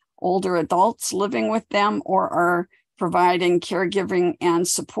have older adults living with them or are providing caregiving and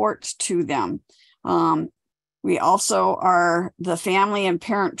support to them. We also are the Family and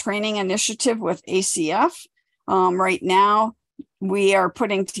Parent Training Initiative with ACF. Right now, we are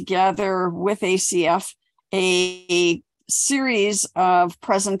putting together with ACF a series of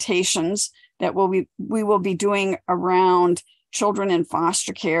presentations that we will be doing around children in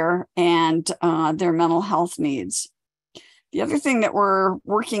foster care and their mental health needs. The other thing that we're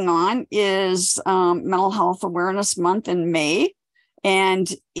working on is Mental Health Awareness Month in May.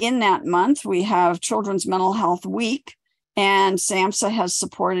 And in that month, we have Children's Mental Health Week, and SAMHSA has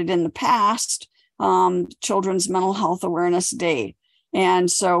supported in the past Children's Mental Health Awareness Day. And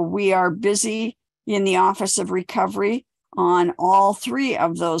so we are busy in the Office of Recovery on all three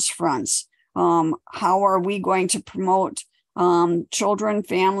of those fronts. How are we going to promote children,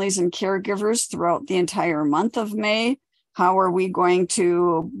 families, and caregivers throughout the entire month of May? How are we going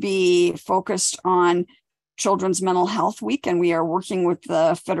to be focused on Children's Mental Health Week? And we are working with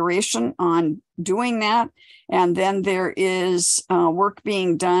the Federation on doing that. And then there is work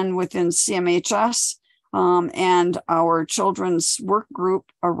being done within CMHS and our children's work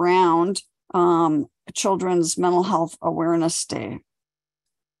group around Children's Mental Health Awareness Day.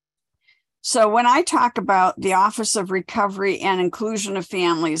 So when I talk about the Office of Recovery and Inclusion of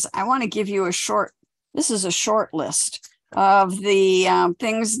Families, I want to give you this is a short list of the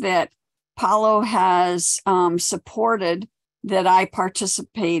things that Paulo has supported that I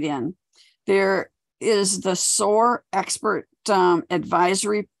participate in. There is the SOAR Expert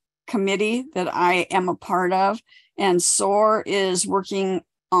Advisory Committee that I am a part of, and SOAR is working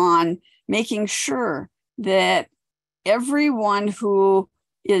on making sure that everyone who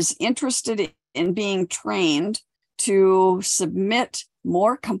is interested in being trained to submit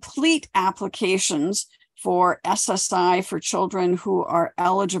more complete applications for SSI for children who are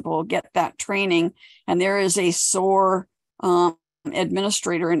eligible, get that training. And there is a SOAR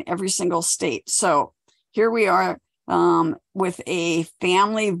administrator in every single state. So here we are with a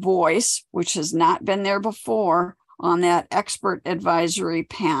family voice, which has not been there before, on that expert advisory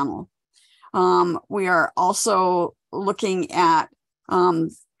panel. We are also looking at,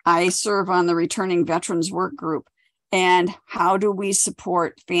 I serve on the Returning Veterans Work Group, and how do we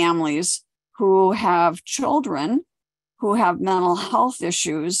support families who have children who have mental health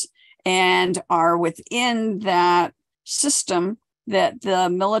issues and are within that system that the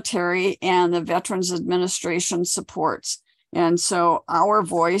military and the Veterans Administration supports. And so our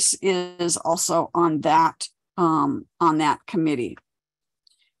voice is also on that committee.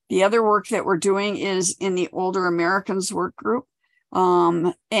 The other work that we're doing is in the Older Americans Work Group.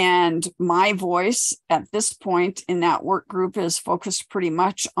 And my voice at this point in that work group is focused pretty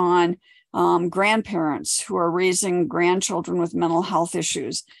much on grandparents who are raising grandchildren with mental health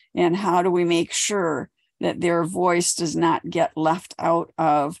issues, and how do we make sure that their voice does not get left out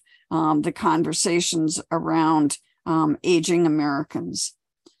of the conversations around aging Americans.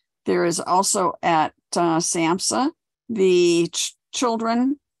 There is also at SAMHSA the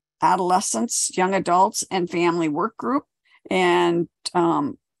Children, Adolescents, Young Adults, and Family Work Group. And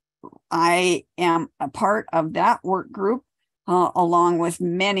I am a part of that work group along with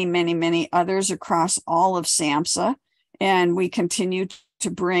many, many, many others across all of SAMHSA. And we continue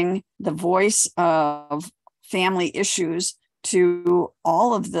to bring the voice of family issues to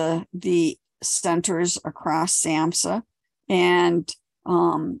all of the centers across SAMHSA, and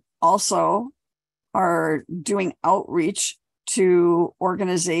also are doing outreach to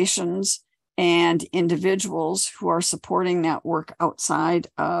organizations and individuals who are supporting that work outside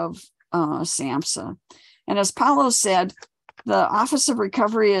of SAMHSA. And as Paulo said, the Office of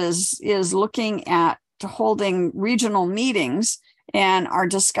Recovery is looking at holding regional meetings, and our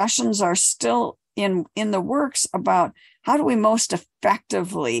discussions are still in the works about how do we most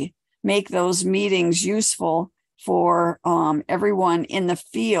effectively make those meetings useful for everyone in the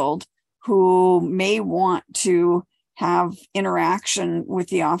field who may want to have interaction with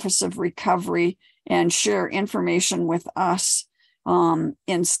the Office of Recovery and share information with us,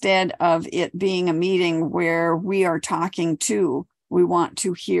 instead of it being a meeting where we are talking to, we want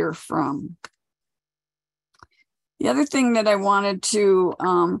to hear from. The other thing that I wanted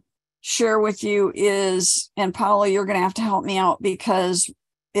to share with you is, and Paula, you're going to have to help me out because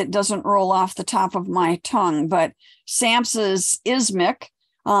it doesn't roll off the top of my tongue, but SAMHSA's ISMIC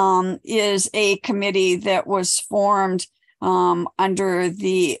is a committee that was formed under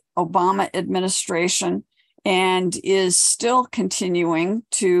the Obama administration and is still continuing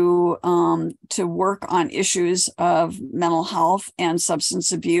to work on issues of mental health and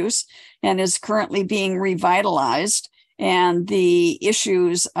substance abuse, and is currently being revitalized. And the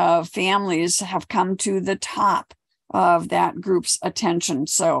issues of families have come to the top of that group's attention.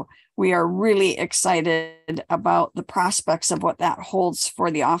 So we are really excited about the prospects of what that holds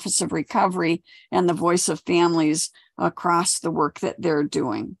for the Office of Recovery and the Voice of Families across the work that they're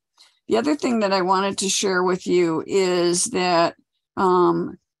doing. The other thing that I wanted to share with you is that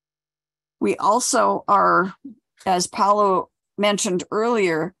we also are, as Paulo mentioned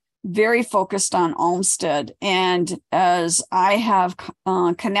earlier, very focused on Olmsted. And as I have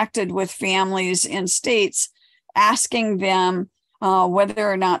connected with families in states, asking them whether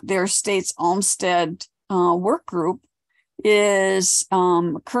or not their state's Olmsted work group is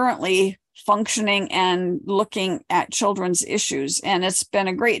currently functioning and looking at children's issues. And it's been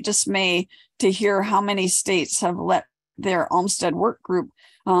a great dismay to hear how many states have let their Olmsted work group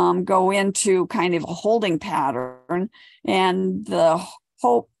go into kind of a holding pattern. And the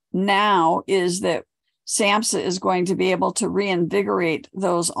hope now is that SAMHSA is going to be able to reinvigorate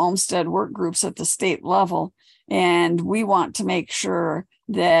those Olmsted work groups at the state level. And we want to make sure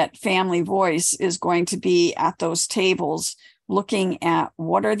that Family Voice is going to be at those tables looking at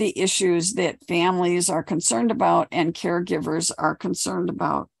what are the issues that families are concerned about and caregivers are concerned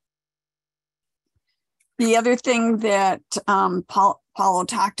about. The other thing that Paulo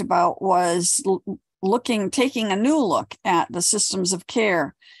talked about was taking a new look at the systems of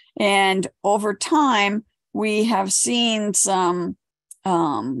care. And over time, we have seen some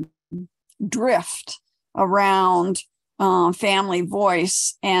drift around family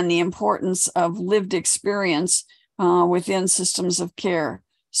voice and the importance of lived experience within systems of care.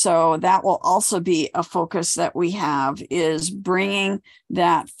 So that will also be a focus that we have, is bringing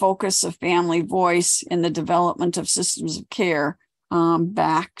that focus of family voice in the development of systems of care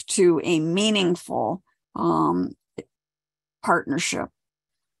back to a meaningful partnership.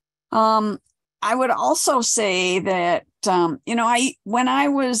 I would also say that, when I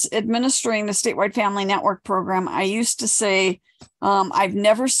was administering the Statewide Family Network program, I used to say, I've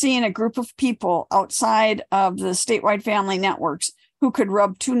never seen a group of people outside of the statewide family networks who could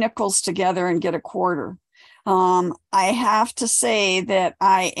rub 2 nickels together and get a quarter. I have to say that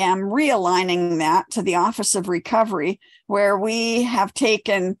I am realigning that to the Office of Recovery, where we have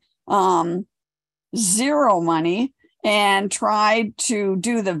taken zero money and tried to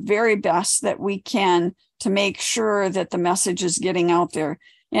do the very best that we can to make sure that the message is getting out there.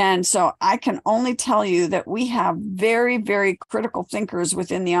 And so I can only tell you that we have very, very critical thinkers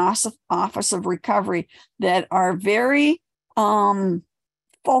within the Office of Recovery that are very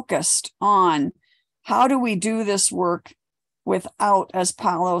focused on how do we do this work without, as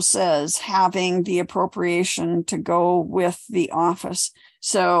Paulo says, having the appropriation to go with the office.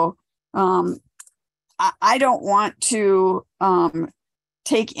 So I don't want to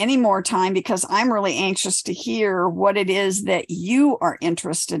take any more time because I'm really anxious to hear what it is that you are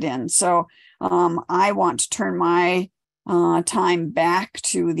interested in. So I want to turn my time back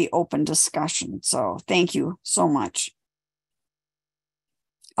to the open discussion. So thank you so much.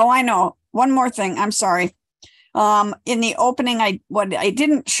 Oh, I know. One more thing. I'm sorry. In the opening, what I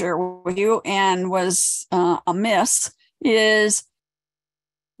didn't share with you and was a miss is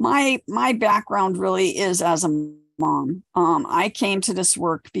my background really is as a mom. I came to this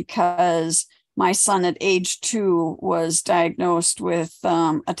work because my son at age 2 was diagnosed with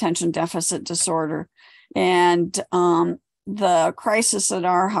attention deficit disorder. And the crisis at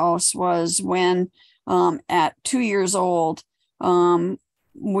our house was when at 2 years old,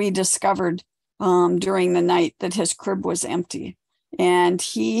 we discovered during the night that his crib was empty. And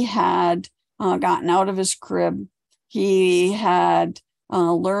he had gotten out of his crib. He had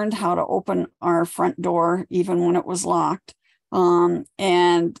learned how to open our front door, even when it was locked,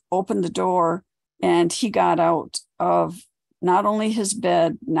 and opened the door. And he got out of not only his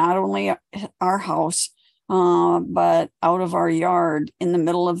bed, not only our house, but out of our yard in the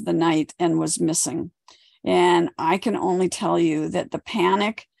middle of the night and was missing. And I can only tell you that the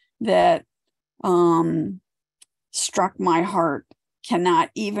panic that struck my heart cannot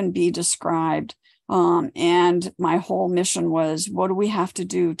even be described. And my whole mission was, what do we have to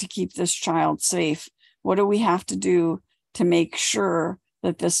do to keep this child safe? What do we have to do to make sure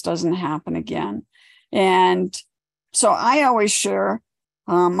that this doesn't happen again? And so I always share,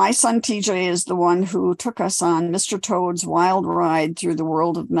 my son TJ is the one who took us on Mr. Toad's wild ride through the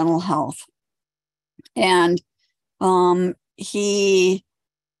world of mental health. And he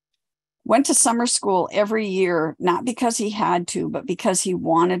went to summer school every year, not because he had to, but because he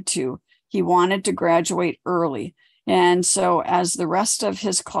wanted to. He wanted to graduate early. And so as the rest of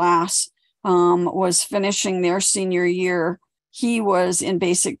his class was finishing their senior year, he was in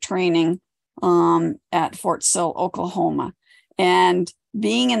basic training at Fort Sill, Oklahoma. And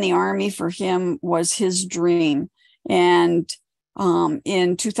being in the Army for him was his dream. And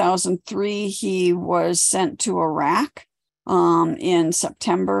In 2003, he was sent to Iraq in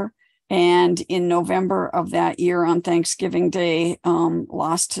September. And in November of that year, on Thanksgiving Day,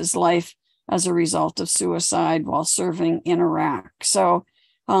 lost his life as a result of suicide while serving in Iraq. So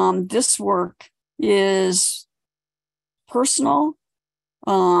this work is personal.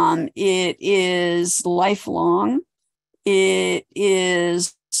 It is lifelong. It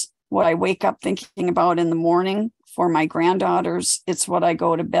is what I wake up thinking about in the morning for my granddaughters. It's what I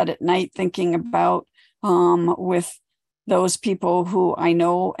go to bed at night thinking about with those people who I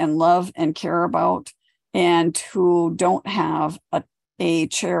know and love and care about, and who don't have a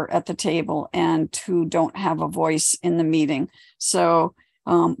chair at the table and who don't have a voice in the meeting. So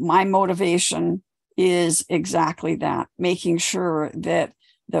my motivation is exactly that, making sure that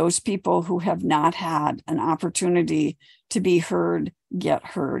those people who have not had an opportunity to be heard get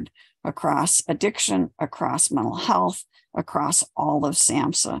heard across addiction, across mental health, across all of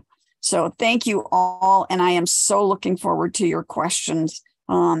SAMHSA. So thank you all. And I am so looking forward to your questions.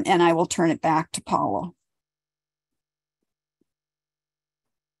 And I will turn it back to Paula.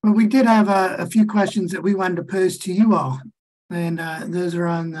 Well, we did have a few questions that we wanted to pose to you all. And those are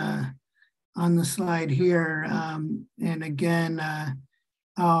on the slide here. And again,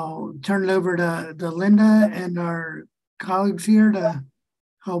 I'll turn it over to Linda and our colleagues here to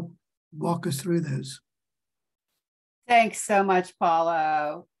help walk us through those. Thanks so much,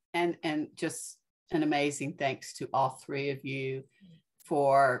 Paula. And just an amazing thanks to all three of you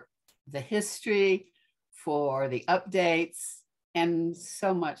for the history, for the updates, and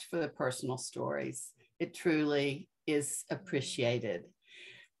so much for the personal stories. It truly is appreciated.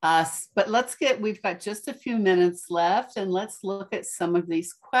 But we've got just a few minutes left, and let's look at some of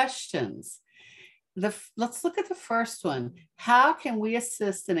these questions. Let's look at the first one. How can we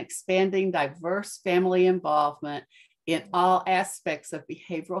assist in expanding diverse family involvement in all aspects of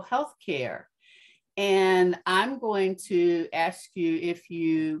behavioral health care? And I'm going to ask you if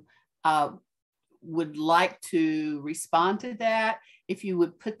you would like to respond to that, if you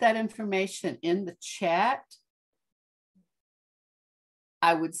would put that information in the chat.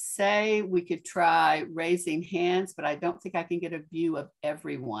 I would say we could try raising hands, but I don't think I can get a view of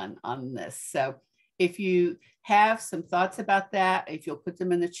everyone on this. So if you have some thoughts about that, if you'll put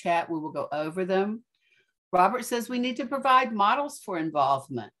them in the chat, we will go over them. Robert says we need to provide models for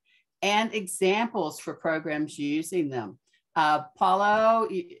involvement and examples for programs using them. Paulo,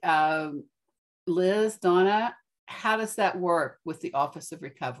 Liz, Donna, how does that work with the Office of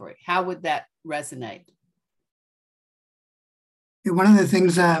Recovery? How would that resonate? One of the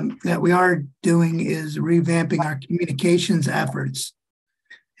things that we are doing is revamping our communications efforts.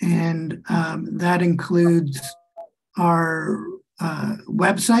 And that includes our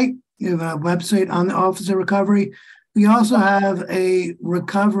website. We have a website on the Office of Recovery. We also have a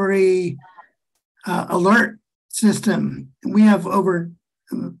recovery alert system. We have over,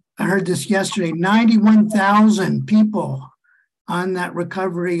 I heard this yesterday, 91,000 people on that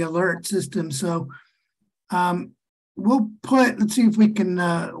recovery alert system. So we'll put, let's see if we can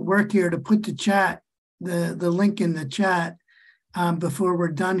work here to put the link in the chat before we're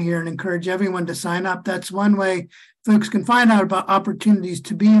done here, and encourage everyone to sign up. That's one way folks can find out about opportunities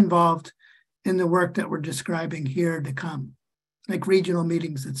to be involved in the work that we're describing here to come, like regional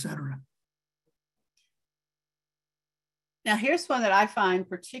meetings, et cetera. Now, here's one that I find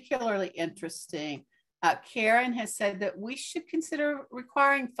particularly interesting. Karen has said that we should consider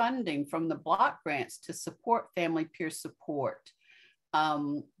requiring funding from the block grants to support family peer support.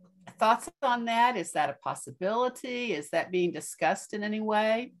 Thoughts on that? Is that a possibility? Is that being discussed in any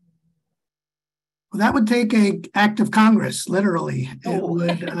way? Well, that would take an act of Congress, literally. It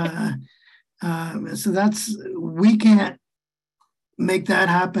would. So we can't make that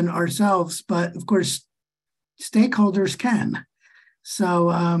happen ourselves, but of course, stakeholders can.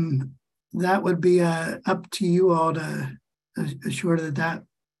 So that would be up to you all to assure that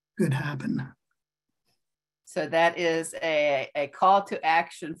could happen. So that is a call to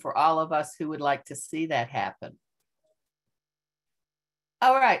action for all of us who would like to see that happen.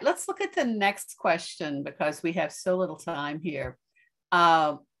 All right, let's look at the next question because we have so little time here.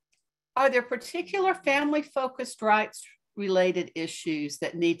 Are there particular family-focused rights-related issues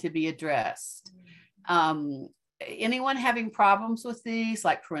that need to be addressed? Anyone having problems with these,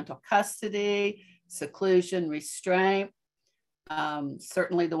 like parental custody, seclusion, restraint?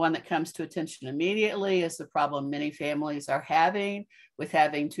 Certainly the one that comes to attention immediately is the problem many families are having with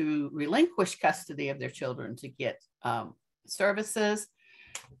having to relinquish custody of their children to get services.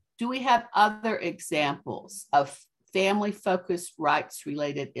 Do we have other examples of family-focused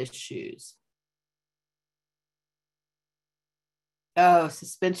rights-related issues? Oh,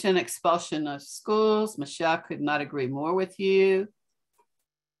 suspension, expulsion of schools. Michelle, could not agree more with you.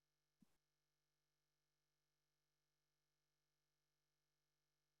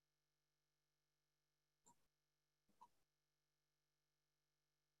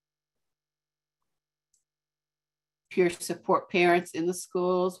 Peer support parents in the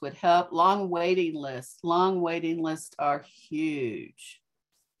schools would help. Long waiting lists. Long waiting lists are huge.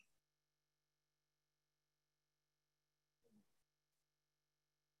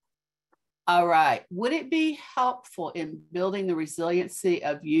 All right. Would it be helpful in building the resiliency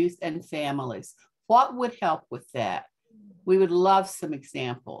of youth and families? What would help with that? We would love some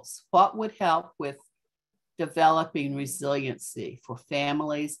examples. What would help with developing resiliency for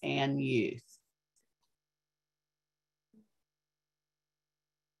families and youth?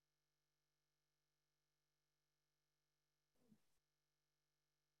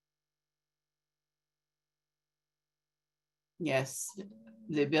 Yes,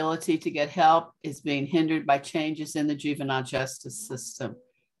 the ability to get help is being hindered by changes in the juvenile justice system.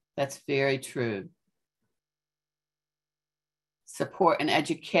 That's very true. Support and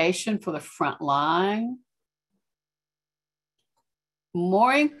education for the front line.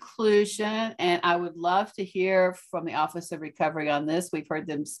 More inclusion, and I would love to hear from the Office of Recovery on this. We've heard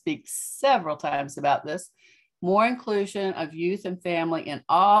them speak several times about this. More inclusion of youth and family in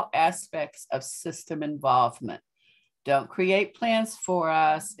all aspects of system involvement. Don't create plans for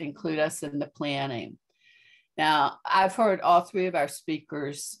us, include us in the planning. Now, I've heard all three of our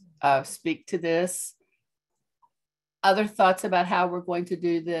speakers speak to this. Other thoughts about how we're going to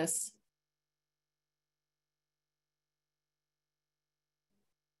do this?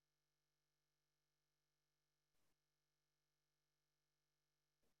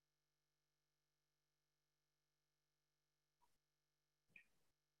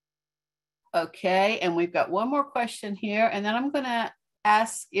 Okay, and we've got one more question here, and then I'm going to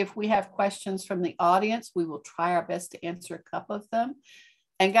ask if we have questions from the audience. We will try our best to answer a couple of them.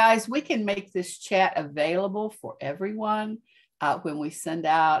 And guys, we can make this chat available for everyone when we send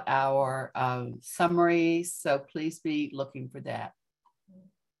out our summaries. So please be looking for that.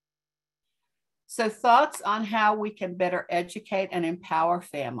 So thoughts on how we can better educate and empower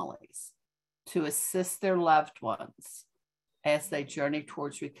families to assist their loved ones as they journey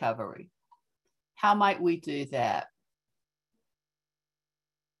towards recovery. How might we do that?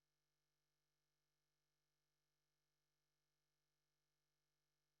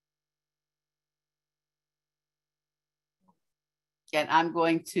 And I'm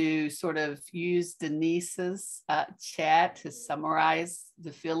going to sort of use Denise's chat to summarize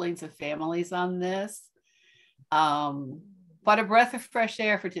the feelings of families on this. What a breath of fresh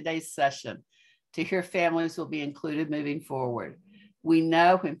air for today's session, to hear families will be included moving forward. We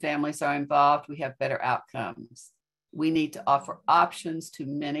know when families are involved, we have better outcomes. We need to offer options to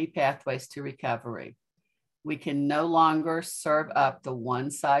many pathways to recovery. We can no longer serve up the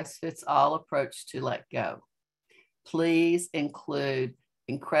one-size-fits-all approach to let go. Please include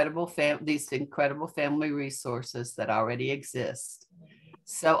these incredible family resources that already exist.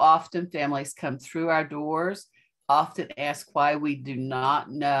 So often families come through our doors, often ask why we do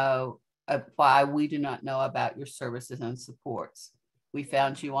not know about your services and supports. We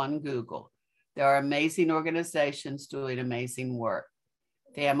found you on Google. There are amazing organizations doing amazing work.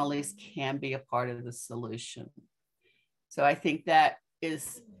 Families can be a part of the solution. So I think that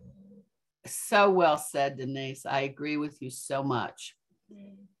is so well said, Denise. I agree with you so much.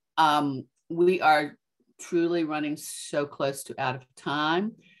 We are truly running so close to out of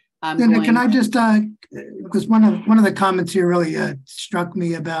time. Can I just, because one of the comments here really struck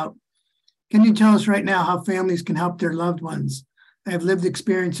me about, can you tell us right now how families can help their loved ones? I have lived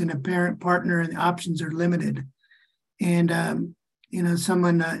experience in a parent partner and the options are limited. And,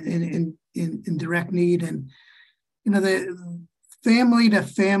 someone in direct need, and, the family to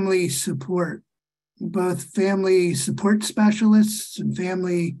family support, both family support specialists and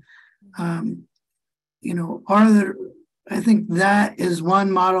family, I think that is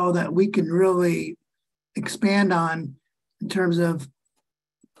one model that we can really expand on in terms of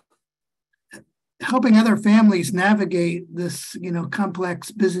helping other families navigate this,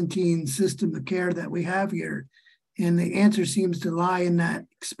 complex Byzantine system of care that we have here. And the answer seems to lie in that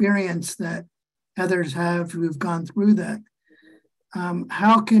experience that others have who have gone through that.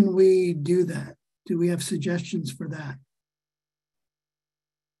 How can we do that? Do we have suggestions for that?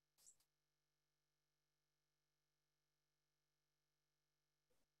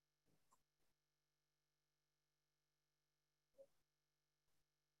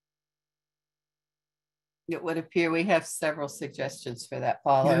 It would appear we have several suggestions for that,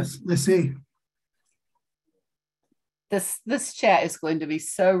 Paula. Yes, let's see. this chat is going to be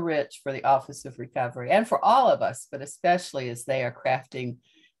so rich for the Office of Recovery and for all of us, but especially as they are crafting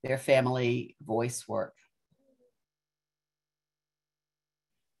their family voice work.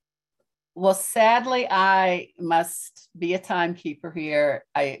 Well, sadly, I must be a timekeeper here.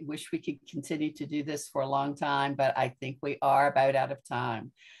 I wish we could continue to do this for a long time, but I think we are about out of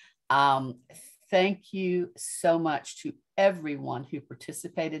time. Thank you so much to everyone who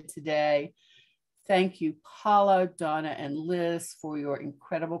participated today. Thank you, Paula, Donna, and Liz for your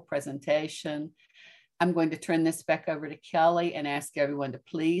incredible presentation. I'm going to turn this back over to Kelly and ask everyone to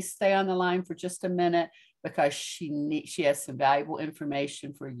please stay on the line for just a minute because she has some valuable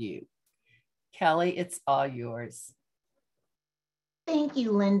information for you. Kelly, it's all yours. Thank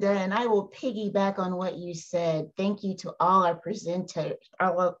you, Linda. And I will piggyback on what you said. Thank you to all our presenters,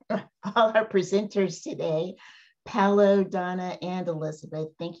 all our presenters today, Paolo, Donna, and Elizabeth.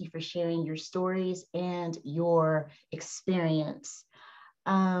 Thank you for sharing your stories and your experience.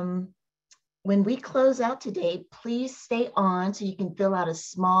 When we close out today, please stay on so you can fill out a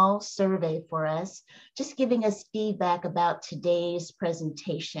small survey for us, just giving us feedback about today's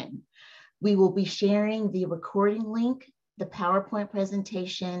presentation. We will be sharing the recording link, the PowerPoint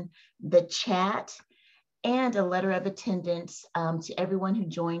presentation, the chat, and a letter of attendance to everyone who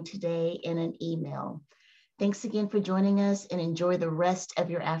joined today in an email. Thanks again for joining us and enjoy the rest of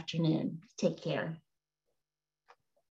your afternoon. Take care.